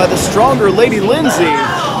 Reversal by the stronger Lady Lindsey.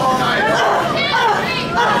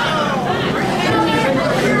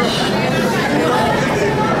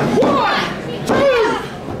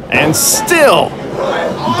 And still,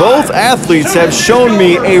 both athletes have shown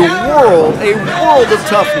me a world of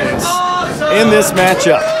toughness in this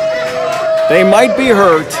matchup. They might be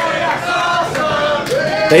hurt.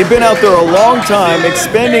 They've been out there a long time,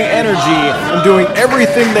 expending energy and doing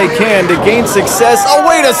everything they can to gain success. Oh,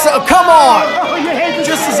 wait a second, come on!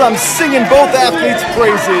 Just as I'm singing both athletes'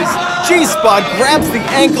 praises, G-Spot grabs the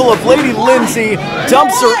ankle of Lady Lindsey,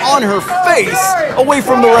 dumps her on her face, away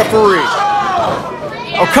from the referee.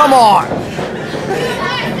 Oh, come on!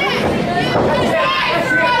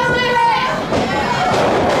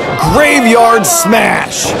 Graveyard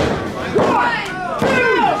smash!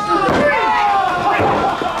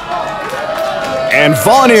 And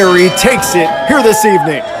Von Eerie takes it here this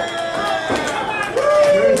evening.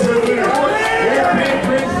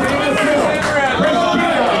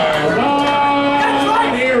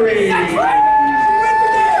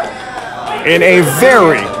 In a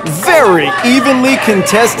very evenly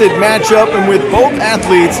contested matchup, and with both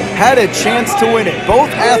athletes had a chance to win it. Both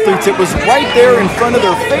athletes, it was right there in front of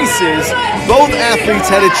their faces. Both athletes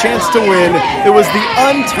had a chance to win. It was the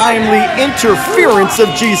untimely interference of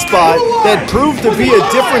G-Spot that proved to be a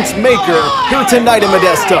difference maker here tonight in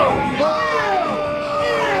Modesto.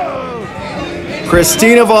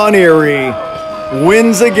 Christina Von Eerie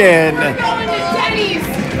wins again.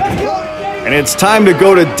 And it's time to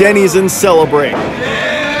go to Denny's and celebrate.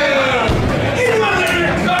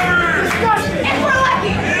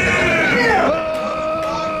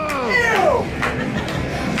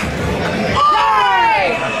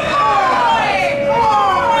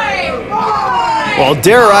 Well,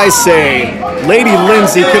 dare I say, Lady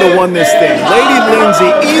Lindsey could have won this thing. Lady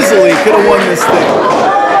Lindsey easily could have won this thing.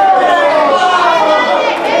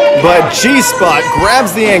 But G-Spot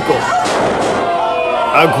grabs the ankle.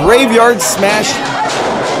 A graveyard smash.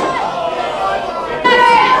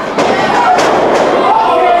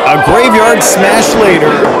 A graveyard smash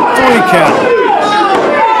later. 3 count.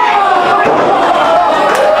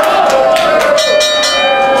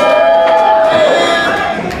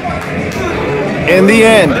 In the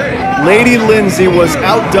end, Lady Lindsey was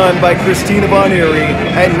outdone by Christina Von Eerie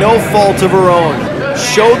at no fault of her own.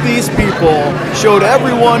 Showed these people, showed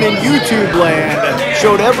everyone in YouTube land,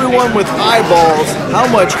 showed everyone with eyeballs how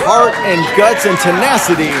much heart and guts and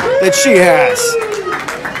tenacity that she has.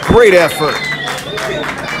 Great effort.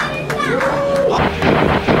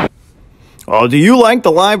 Oh, do you like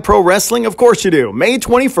the live pro wrestling? Of course you do. May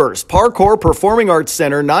 21st, Parkour Performing Arts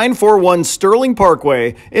Center, 941 Sterling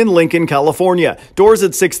Parkway in Lincoln, California. Doors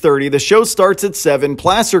at 6:30. The show starts at 7.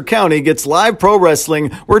 Placer County gets live pro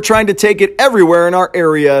wrestling. We're trying to take it everywhere in our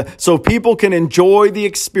area so people can enjoy the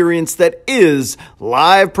experience that is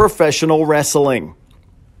live professional wrestling.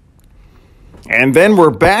 And then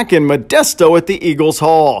we're back in Modesto at the Eagles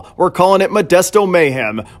Hall. We're calling it Modesto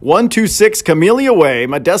Mayhem. 126 Camellia Way,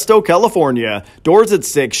 Modesto, California. Doors at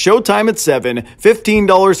 6, showtime at 7,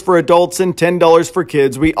 $15 for adults and $10 for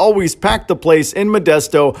kids. We always pack the place in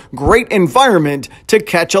Modesto. Great environment to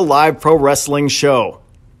catch a live pro wrestling show.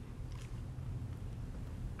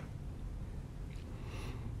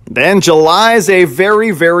 Then July is a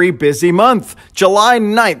very busy month. July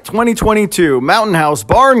 9th, 2022, Mountain House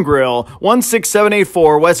Bar and Grill,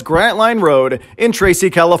 16784 West Grantline Road in Tracy,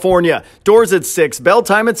 California. Doors at 6, bell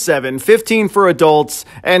time at 7, 15 for adults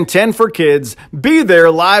and 10 for kids. Be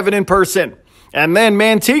there live and in person. And then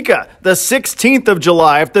Manteca, the 16th of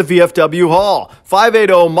July at the VFW Hall,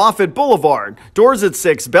 580 Moffett Boulevard. Doors at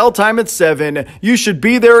 6, bell time at 7. You should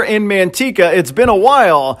be there in Manteca. It's been a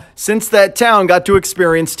while since that town got to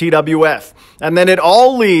experience TWF. And then it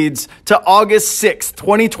all leads to August 6th,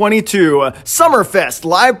 2022, Summerfest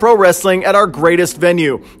Live Pro Wrestling at our greatest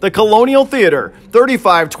venue, the Colonial Theater,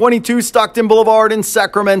 3522 Stockton Boulevard in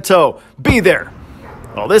Sacramento. Be there.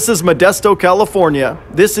 Well, this is Modesto, California.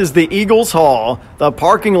 This is the Eagles Hall. The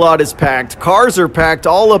parking lot is packed. Cars are packed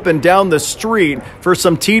all up and down the street for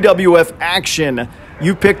some TWF action.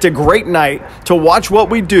 You picked a great night to watch what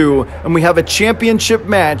we do, and we have a championship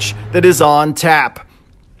match that is on tap.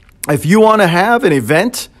 If you want to have an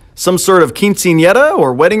event, some sort of quinceañera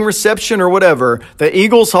or wedding reception or whatever, the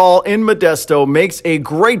Eagles Hall in Modesto makes a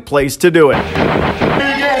great place to do it.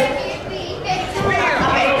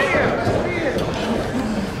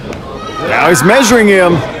 Now he's measuring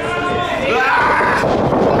him.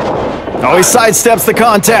 Oh, he sidesteps the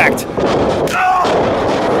contact.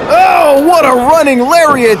 Oh, what a running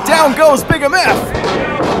lariat. Down goes Big MF.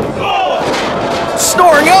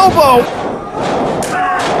 Snoring elbow!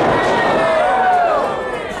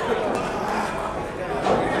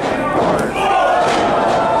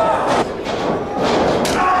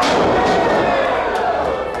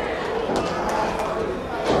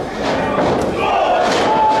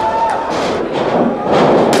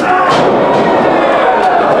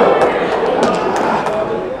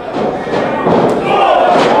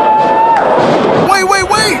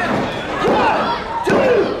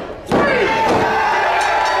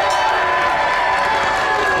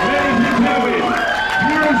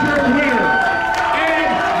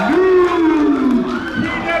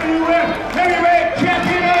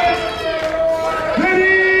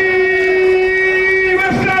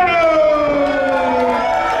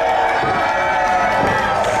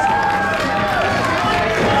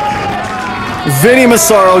 Vinnie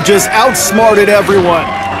Massaro just outsmarted everyone.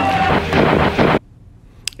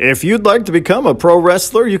 If you'd like to become a pro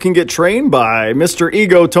wrestler, you can get trained by Mr.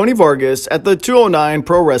 Ego Tony Vargas at the 209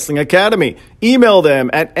 Pro Wrestling Academy. Email them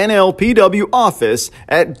at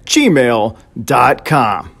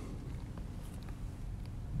nlpwoffice@gmail.com.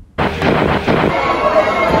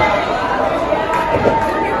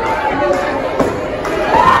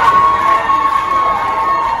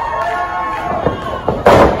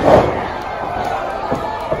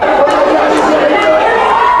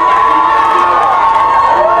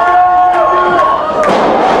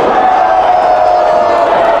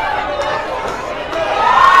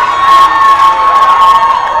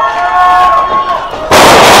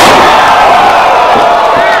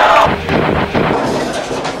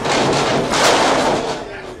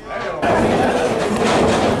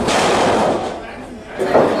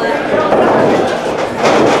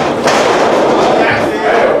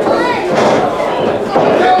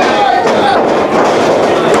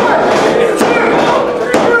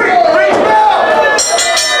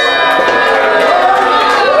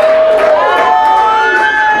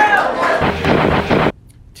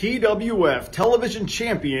 TWF Television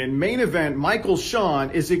Champion Main Event Michael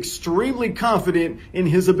Schuerman is extremely confident in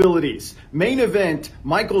his abilities. Main Event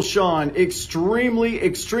Michael Schuerman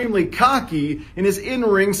extremely cocky in his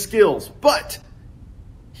in-ring skills. But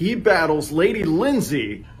he battles Lady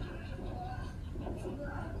Lindsey.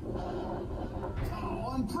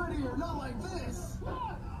 Oh, I'm prettier, not like this.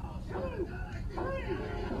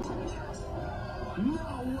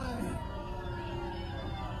 No way.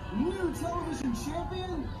 New television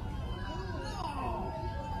champion? No!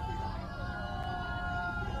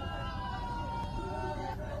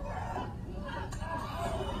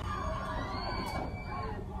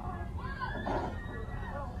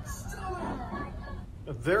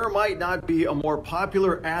 There might not be a more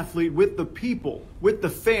popular athlete with the people, with the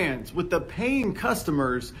fans, with the paying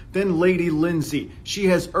customers than Lady Lindsey. She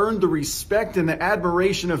has earned the respect and the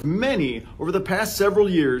admiration of many over the past several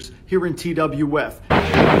years here in TWF.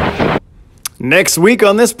 Next week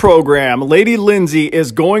on this program, Lady Lindsey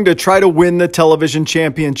is going to try to win the television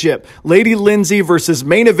championship. Lady Lindsey versus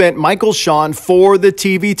Main Event Michael Schuerman for the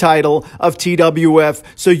TV title of TWF.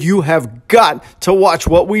 So you have got to watch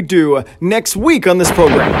what we do next week on this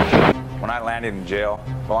program. When I landed in jail,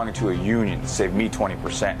 belonging to a union saved me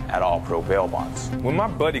 20% at All Pro Bail Bonds. When my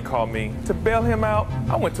buddy called me to bail him out,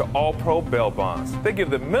 I went to All Pro Bail Bonds. They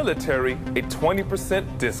give the military a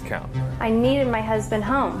 20% discount. I needed my husband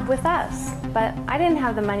home with us, but I didn't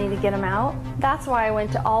have the money to get him out. That's why I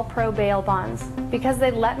went to All Pro Bail Bonds, because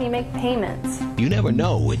they let me make payments. You never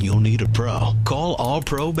know when you'll need a pro. Call All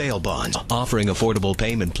Pro Bail Bonds, offering affordable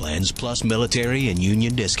payment plans plus military and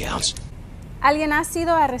union discounts. ¿Alguien ha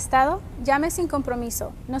sido arrestado? Llame sin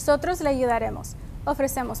compromiso. Nosotros le ayudaremos.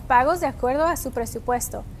 Ofrecemos pagos de acuerdo a su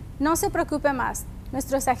presupuesto. No se preocupe más.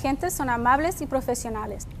 Nuestros agentes son amables y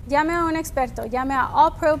profesionales. Llame a un experto. Llame a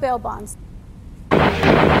All Pro Bail Bonds.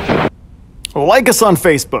 Like us on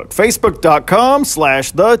Facebook,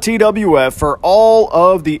 facebook.com/TheTWF for all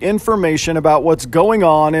of the information about what's going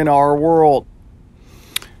on in our world.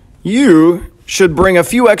 You should bring a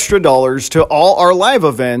few extra dollars to all our live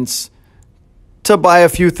events to buy a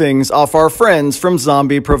few things off our friends from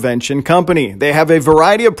Zombie Prevention Company. They have a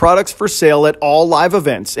variety of products for sale at all live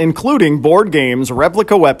events, including board games,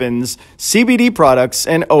 replica weapons, CBD products,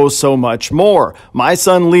 and oh so much more. My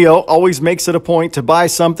son Leo always makes it a point to buy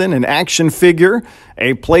something, an action figure,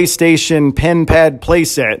 a PlayStation pen pad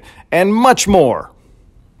playset, and much more.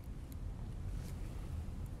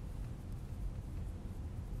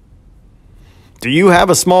 Do you have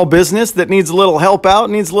a small business that needs a little help out,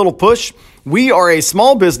 needs a little push? We are a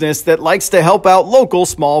small business that likes to help out local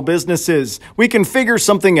small businesses. We can figure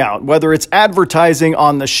something out, whether it's advertising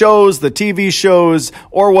on the shows, the TV shows,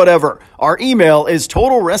 or whatever. Our email is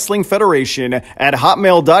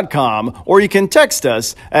totalwrestlingfederation@hotmail.com, or you can text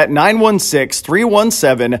us at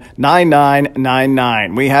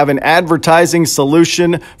 916-317-9999. We have an advertising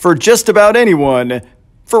solution for just about anyone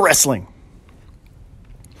for wrestling.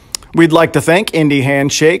 We'd like to thank Indie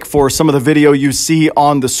Handshake for some of the video you see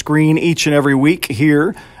on the screen each and every week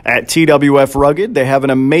here at TWF Rugged. They have an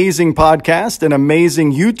amazing podcast, an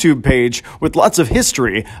amazing YouTube page with lots of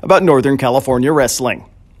history about Northern California wrestling.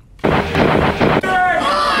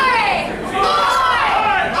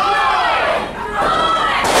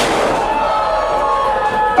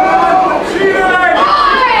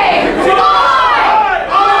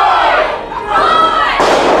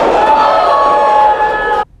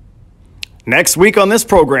 Next week on this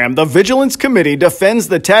program, the Vigilance Committee defends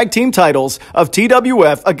the tag team titles of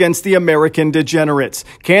TWF against the American Degenerates.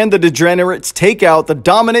 Can the Degenerates take out the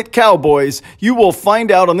dominant Cowboys? You will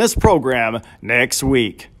find out on this program next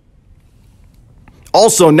week.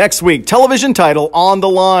 Also next week, television title on the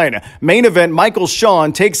line. Main event, Michael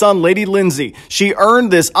Shawn takes on Lady Lindsey. She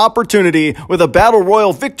earned this opportunity with a Battle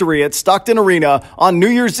Royal victory at Stockton Arena on New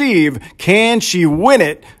Year's Eve. Can she win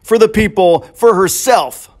it for the people, for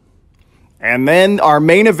herself? And then our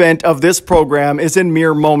main event of this program is in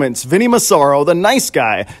mere moments. Vinnie Massaro, the nice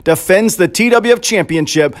guy, defends the TWF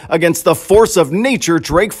Championship against the force of nature,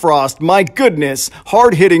 Drake Frost. My goodness,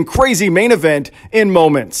 hard-hitting, crazy main event in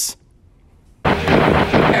moments.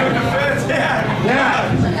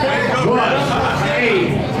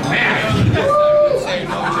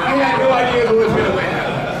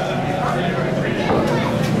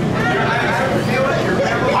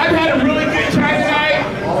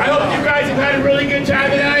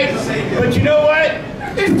 But you know what?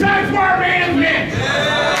 It's time for our main event.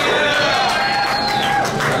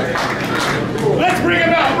 Let's bring him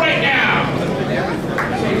out right now.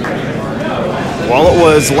 Well, it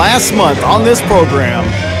was last month on this program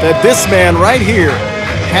that this man right here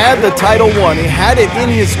had the title won. He had it in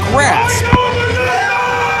his grasp.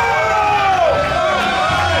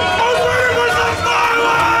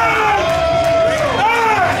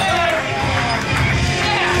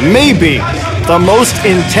 Maybe the most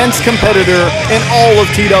intense competitor in all of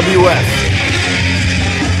TWF.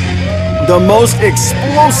 The most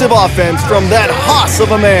explosive offense from that hoss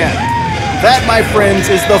of a man. That, my friends,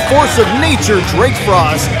 is the force of nature, Drake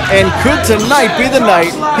Frost, and could tonight be the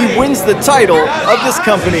night he wins the title of this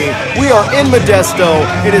company. We are in Modesto.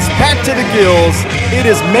 It is packed to the gills. It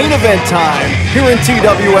is main event time here in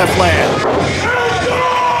TWF land.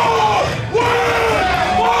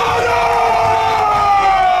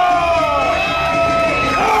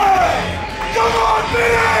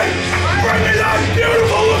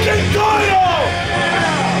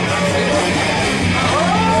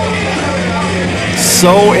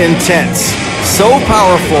 So intense, so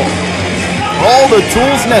powerful, all the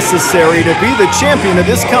tools necessary to be the champion of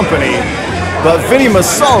this company, but Vinnie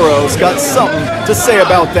Massaro's got something to say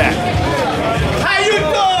about that. How you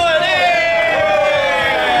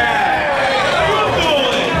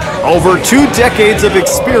doing? Over 2 decades of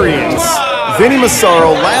experience, Vinnie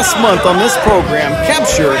Massaro last month on this program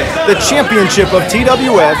captured the championship of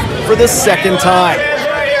TWF for the second time.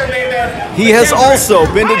 He has also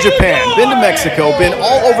been to Japan, been to Mexico, been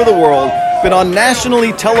all over the world, been on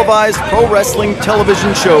nationally televised pro wrestling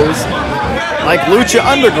television shows like Lucha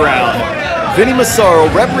Underground. Vinnie Massaro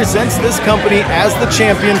represents this company as the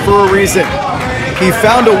champion for a reason. He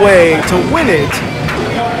found a way to win it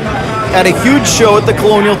at a huge show at the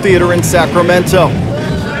Colonial Theater in Sacramento.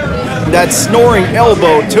 That snoring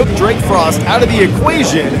elbow took Drake Frost out of the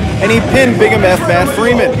equation, and he pinned Big MF Matt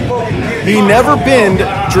Freeman. He never pinned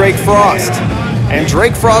Drake Frost, and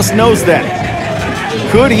Drake Frost knows that.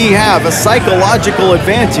 Could he have a psychological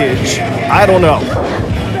advantage? I don't know.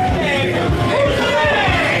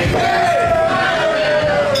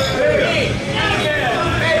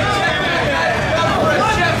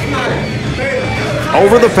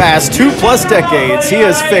 Over the past 2+ decades, he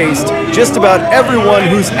has faced just about everyone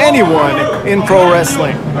who's anyone in pro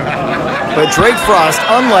wrestling. But Drake Frost,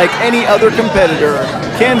 unlike any other competitor,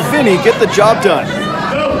 can Vinnie get the job done?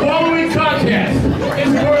 The following contest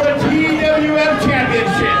is for the TWF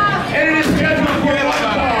Championship, and it is scheduled for one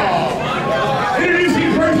fall. Introducing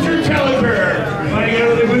first your challenger, fighting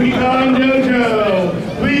out of the Boogie Kong Dojo.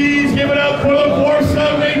 Please give it up for the force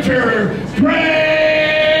of nature,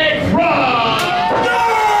 Drake Frost.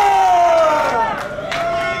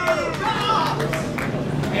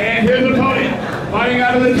 And his opponent,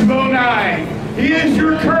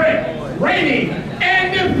 reigning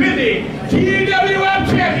and defending TWF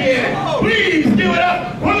champion. Please give it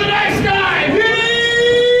up for the nice guy,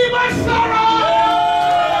 Vinnie Massaro!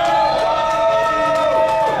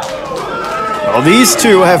 Well, these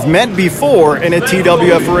two have met before in a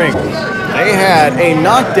TWF ring. They had a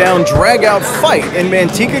knockdown drag-out fight in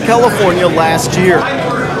Manteca, California last year.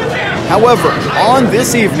 However, on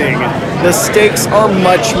this evening, the stakes are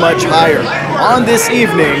much, much higher. On this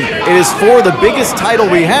evening, it is for the biggest title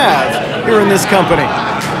we have here in this company.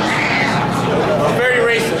 Very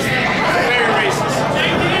racist. Very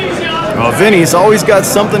racist. Well, Vinny's always got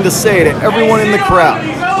something to say to everyone in the crowd.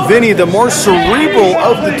 Vinny, the more cerebral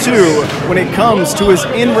of the two when it comes to his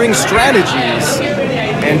in-ring strategies.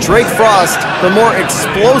 And Drake Frost, the more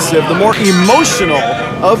explosive, the more emotional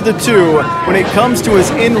of the two when it comes to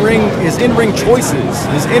his in-ring choices,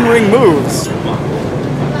 his in-ring moves.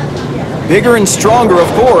 Bigger and stronger, of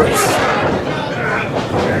course.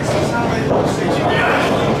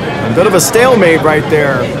 A bit of a stalemate right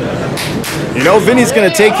there. You know, Vinny's going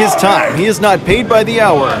to take his time. He is not paid by the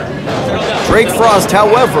hour. Drake Frost,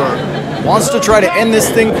 however, wants to try to end this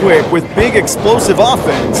thing quick with big explosive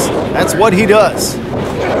offense. That's what he does.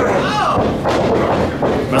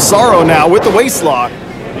 Massaro now with the waistlock.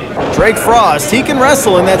 Drake Frost, he can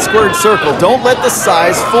wrestle in that squared circle. Don't let the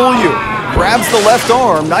size fool you. Grabs the left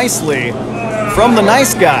arm nicely from the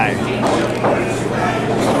nice guy.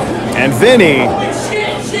 And Vinny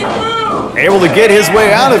able to get his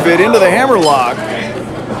way out of it into the hammerlock.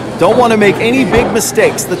 Don't want to make any big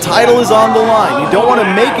mistakes. The title is on the line. You don't want to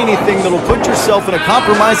make anything that'll put yourself in a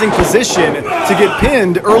compromising position to get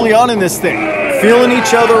pinned early on in this thing. Feeling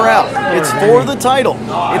each other out. It's for the title.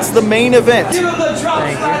 It's the main event.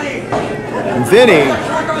 And Vinny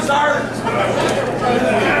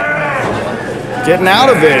getting out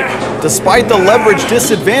of it despite the leverage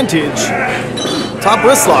disadvantage. Top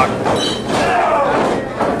wrist lock.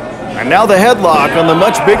 And now the headlock on the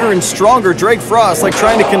much bigger and stronger Drake Frost, like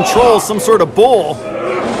trying to control some sort of bull.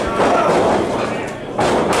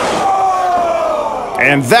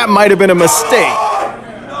 And that might have been a mistake.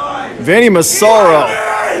 Vinnie Massaro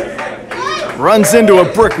runs into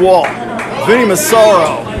a brick wall. Vinnie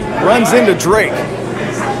Massaro runs into Drake.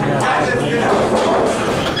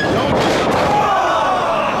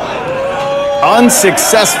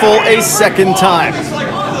 Unsuccessful a second time.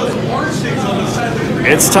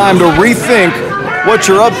 It's time to rethink what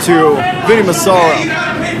you're up to, Vinnie Massaro.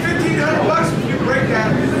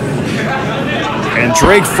 And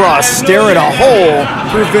Drake Frost staring a hole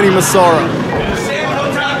through Vinnie Massaro.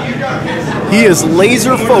 He is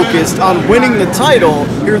laser focused on winning the title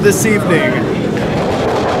here this evening.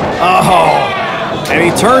 Oh, and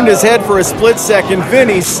he turned his head for a split second.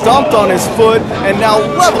 Vinny stomped on his foot and now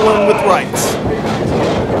leveling with rights.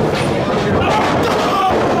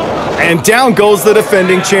 And down goes the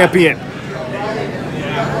defending champion.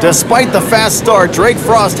 Despite the fast start, Drake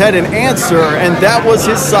Frost had an answer, and that was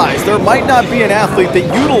his size. There might not be an athlete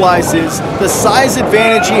that utilizes the size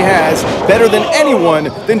advantage he has better than anyone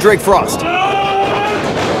than Drake Frost.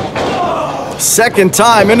 Second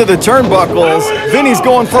time into the turnbuckles, Vinny's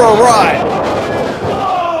going for a ride.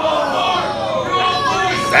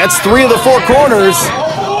 That's 3 of the 4 corners.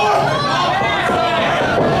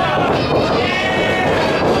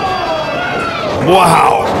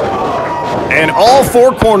 Wow. And all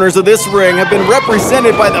 4 corners of this ring have been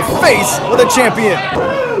represented by the face of the champion.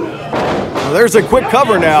 Well, there's a quick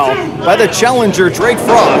cover now by the challenger, Drake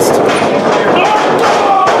Frost.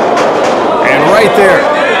 And right there,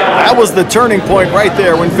 that was the turning point right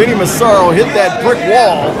there when Vinnie Massaro hit that brick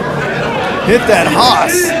wall, hit that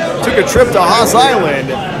Haas, took a trip to Haas Island.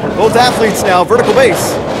 Both athletes now vertical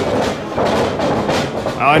base.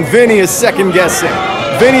 And Vinny is second guessing.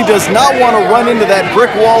 Vinny does not want to run into that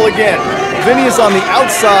brick wall again. Vinny is on the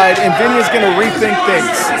outside, and Vinny is going to rethink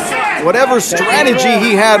things. Whatever strategy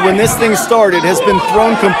he had when this thing started has been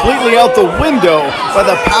thrown completely out the window by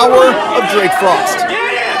the power of Drake Frost.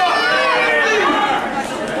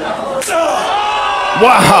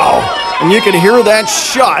 Wow! And you can hear that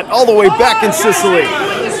shot all the way back in Sicily.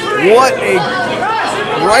 What a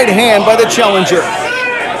right hand by the challenger.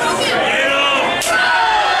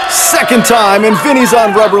 Second time, and Vinny's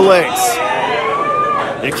on rubber legs.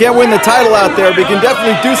 You can't win the title out there, but you can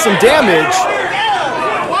definitely do some damage.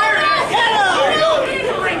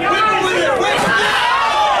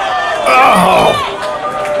 Oh!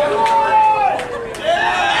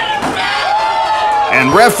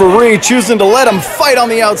 And referee choosing to let him fight on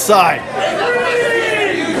the outside.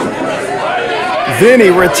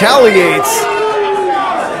 Vinny retaliates.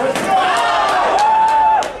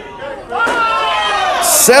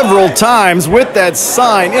 several times with that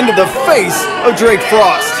sign into the face of Drake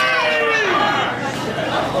Frost.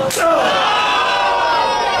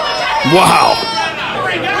 Wow.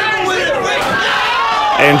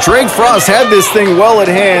 And Drake Frost had this thing well at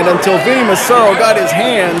hand until Vinnie Massaro got his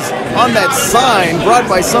hands on that sign brought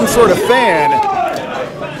by some sort of fan.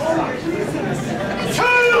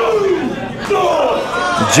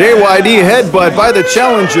 JYD headbutt by the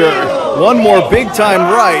challenger. One more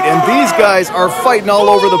big-time right, and these guys are fighting all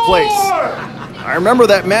over the place. I remember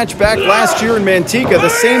that match back last year in Manteca. The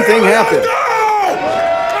same thing happened.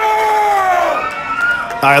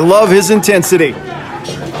 I love his intensity.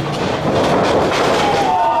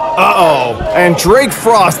 Uh-oh. And Drake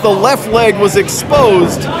Frost, the left leg was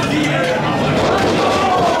exposed.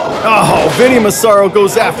 Oh, Vinnie Massaro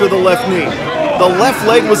goes after the left knee. The left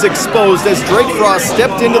leg was exposed as Drake Frost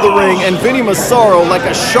stepped into the ring, and Vinnie Massaro, like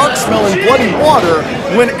a shark smelling bloody water,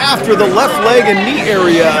 went after the left leg and knee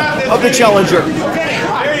area of the challenger.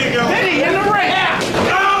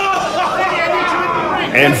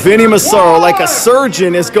 And Vinnie Massaro, like a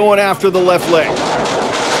surgeon, is going after the left leg.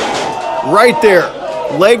 Right there.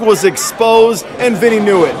 Leg was exposed, and Vinnie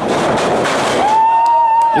knew it.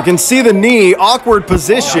 You can see the knee, awkward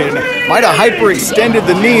position. Might have hyperextended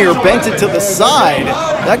the knee or bent it to the side.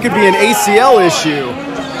 That could be an ACL issue.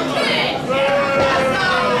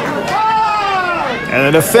 And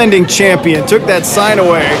the defending champion took that sign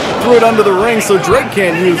away, threw it under the ring so Drake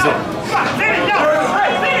can't use it.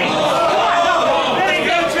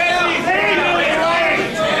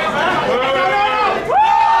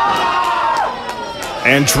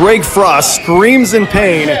 And Drake Frost screams in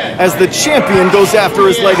pain as the champion goes after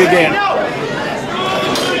his leg again.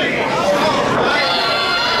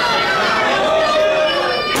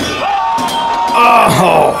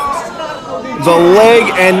 Oh! The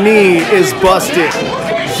leg and knee is busted.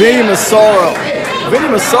 Vinnie Massaro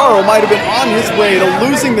might have been on his way to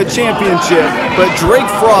losing the championship, but Drake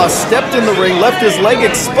Frost stepped in the ring, left his leg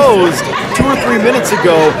exposed 2 or 3 minutes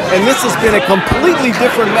ago, and this has been a completely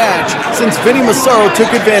different match since Vinnie Massaro took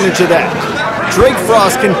advantage of that. Drake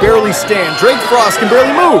Frost can barely stand. Drake Frost can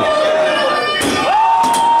barely move.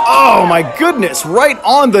 Oh my goodness, right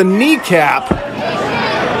on the kneecap.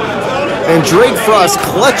 And Drake Frost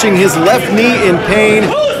clutching his left knee in pain.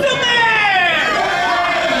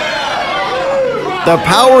 The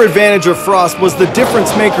power advantage of Frost was the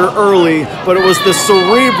difference maker early, but it was the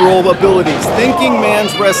cerebral abilities, thinking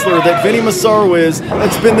man's wrestler that Vinnie Massaro is,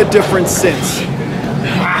 that's been the difference since.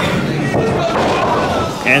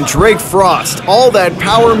 And Drake Frost, all that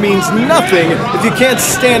power means nothing if you can't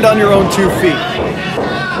stand on your own 2 feet.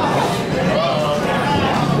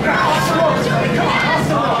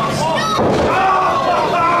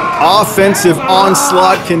 Offensive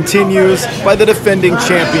onslaught continues by the defending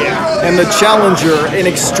champion. And the challenger in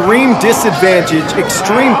extreme disadvantage,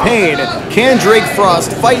 extreme pain. Can Drake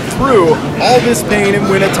Frost fight through all this pain and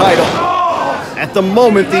win a title? At the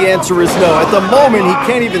moment, the answer is no. At the moment, he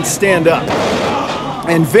can't even stand up.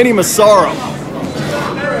 And Vinnie Massaro.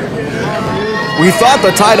 We thought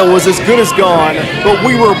the title was as good as gone, but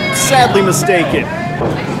we were sadly mistaken.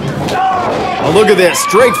 Now look at this.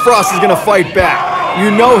 Drake Frost is going to fight back. You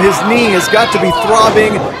know his knee has got to be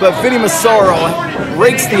throbbing, but Vinnie Massaro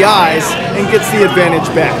rakes the eyes and gets the advantage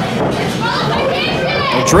back.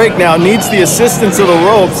 And Drake now needs the assistance of the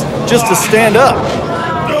ropes just to stand up.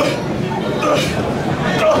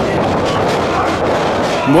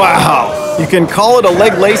 Wow. You can call it a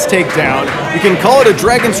leg lace takedown. You can call it a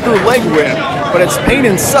dragon screw leg whip, but it's pain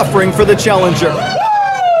and suffering for the challenger.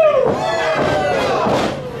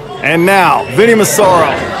 And now, Vinnie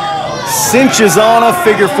Massaro cinches on a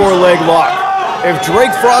figure 4 leg lock. If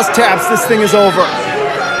Drake Frost taps, this thing is over.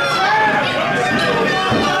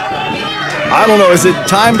 I don't know, is it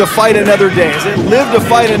time to fight another day? Is it live to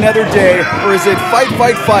fight another day, or is it fight,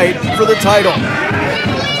 fight, fight for the title?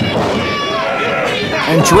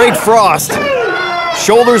 And Drake Frost,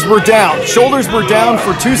 shoulders were down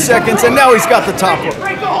for 2 seconds, and now he's got the top rope.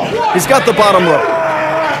 He's got the bottom rope.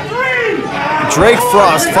 Drake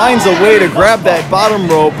Frost finds a way to grab that bottom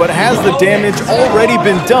rope, but has the damage already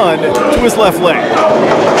been done to his left leg.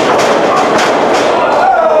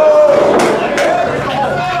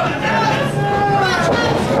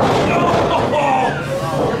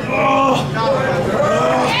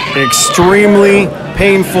 Extremely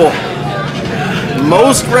painful.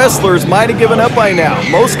 Most wrestlers might have given up by now.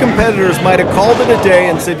 Most competitors might have called it a day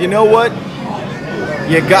and said, you know what?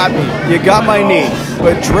 You got me. You got my knee.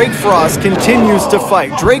 But Drake Frost continues to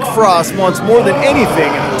fight. Drake Frost wants more than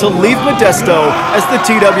anything to leave Modesto as the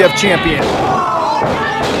TWF champion.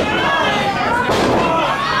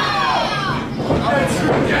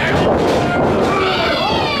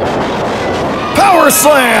 Power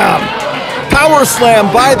slam! Power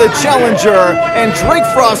slam by the challenger, and Drake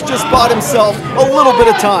Frost just bought himself a little bit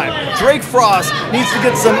of time. Drake Frost needs to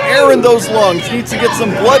get some air in those lungs, needs to get some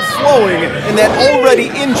blood flowing, and that already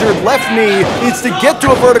injured left knee needs to get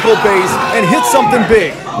to a vertical base and hit something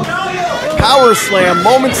big. Power slam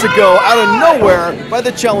moments ago out of nowhere by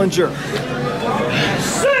the challenger.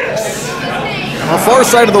 On the far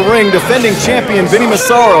side of the ring, defending champion Vinnie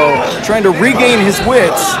Massaro trying to regain his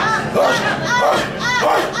wits.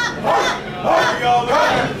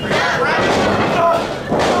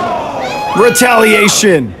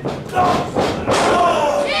 Retaliation.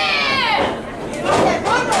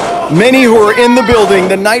 Many who were in the building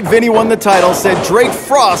the night Vinnie won the title said Drake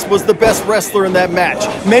Frost was the best wrestler in that match.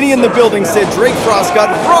 Many in the building said Drake Frost got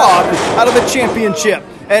robbed out of the championship.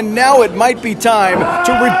 And now it might be time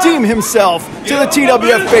to redeem himself to the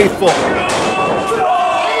TWF faithful.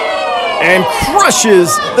 And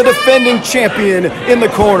crushes the defending champion in the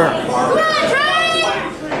corner.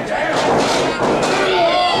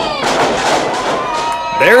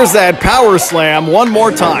 There's that power slam one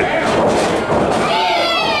more time.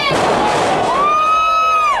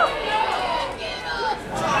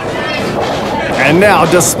 And now,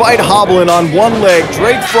 despite hobbling on one leg,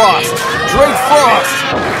 Drake Frost.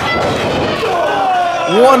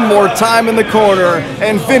 One more time in the corner,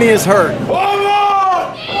 and Vinnie is hurt.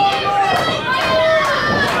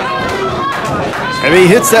 And he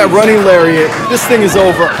hits that running lariat. This thing is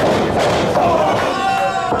over.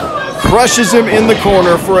 Crushes him in the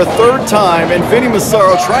corner for a third time, and Vinnie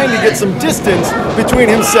Massaro trying to get some distance between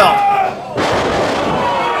himself.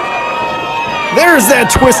 There's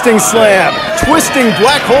that twisting slam. Twisting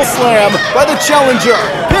black hole slam by the challenger.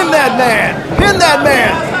 Pin that man. Pin that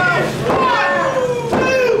man.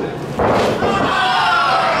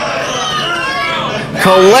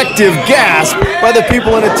 Collective gasp by the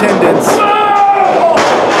people in attendance.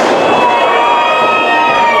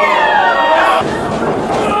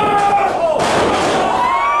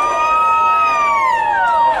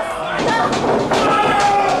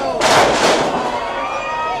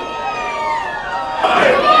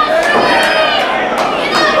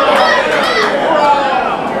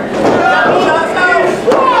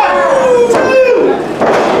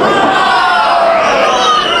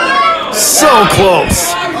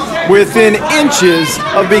 Close. Within inches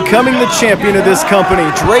of becoming the champion of this company,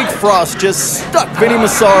 Drake Frost just stuck Vinnie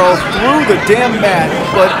Massaro through the damn mat,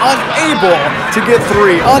 but unable to get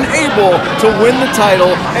three, unable to win the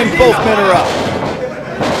title, and both men are up.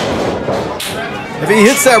 If he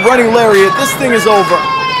hits that running lariat, this thing is over.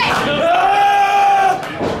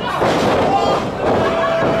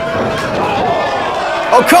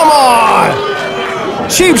 Oh, come on!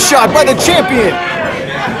 Cheap shot by the champion.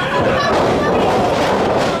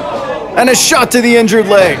 And a shot to the injured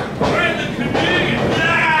leg.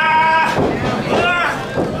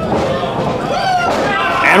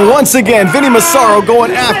 And once again, Vinnie Massaro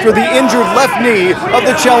going after the injured left knee of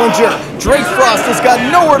the challenger. Drake Frost has got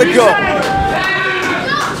nowhere to go.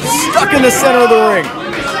 Stuck in the center of the ring.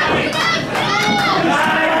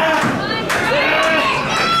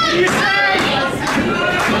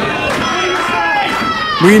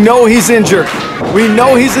 We know he's injured. We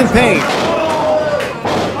know he's in pain.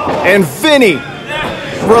 And Vinnie,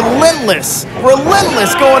 relentless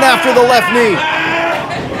going after the left knee.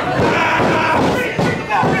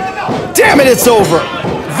 Damn it, it's over.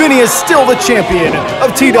 Vinnie is still the champion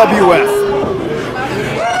of TWF.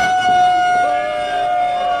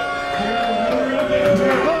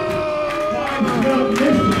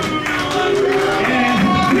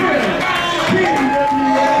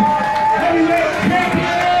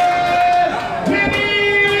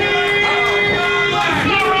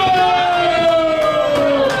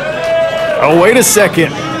 Oh, wait a second.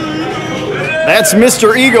 That's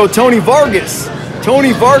Mr. Ego, Tony Vargas.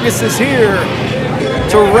 Tony Vargas is here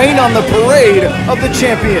to rain on the parade of the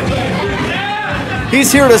champion.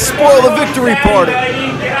 He's here to spoil the victory party.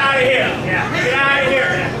 Get out of here. Get out of here.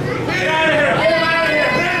 Get out of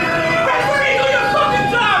here.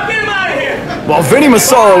 Get him out of here. While Vinnie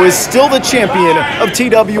Massaro is still the champion of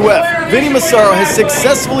TWF, Vinnie Massaro has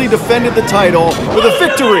successfully defended the title with a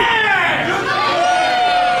victory.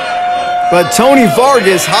 But Tony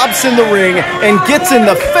Vargas hops in the ring and gets in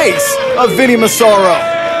the face of Vinnie Massaro.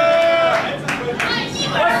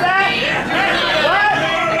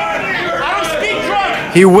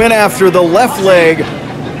 He went after the left leg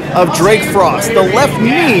of Drake Frost, the left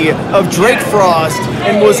knee of Drake Frost,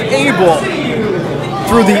 and was able,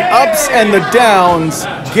 through the ups and the downs,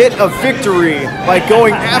 get a victory by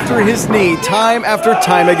going after his knee time after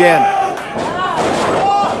time again.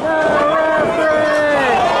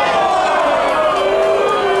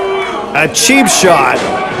 A cheap shot.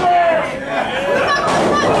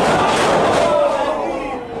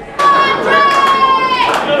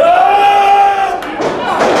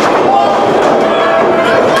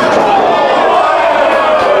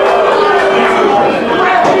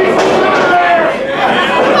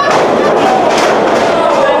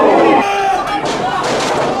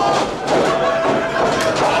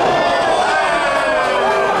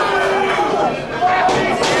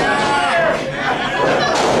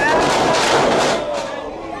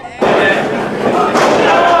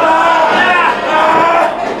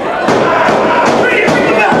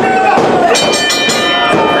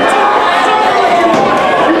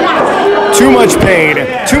 Too much pain,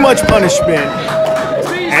 too much punishment,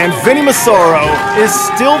 and Vinnie Massaro is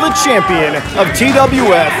still the champion of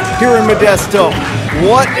TWF here in Modesto.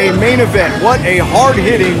 What a main event, what a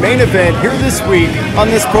hard-hitting main event here this week on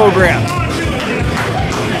this program.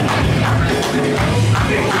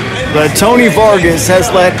 But Tony Vargas has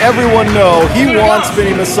let everyone know he wants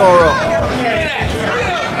Vinnie Massaro.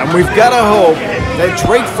 And we've got to hope that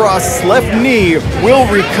Drake Frost's left knee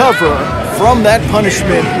will recover from that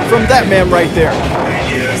punishment from that man right there.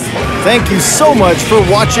 Thank you so much for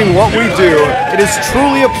watching what we do. It is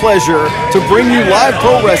truly a pleasure to bring you live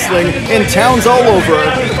pro wrestling in towns all over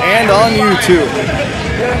and on YouTube.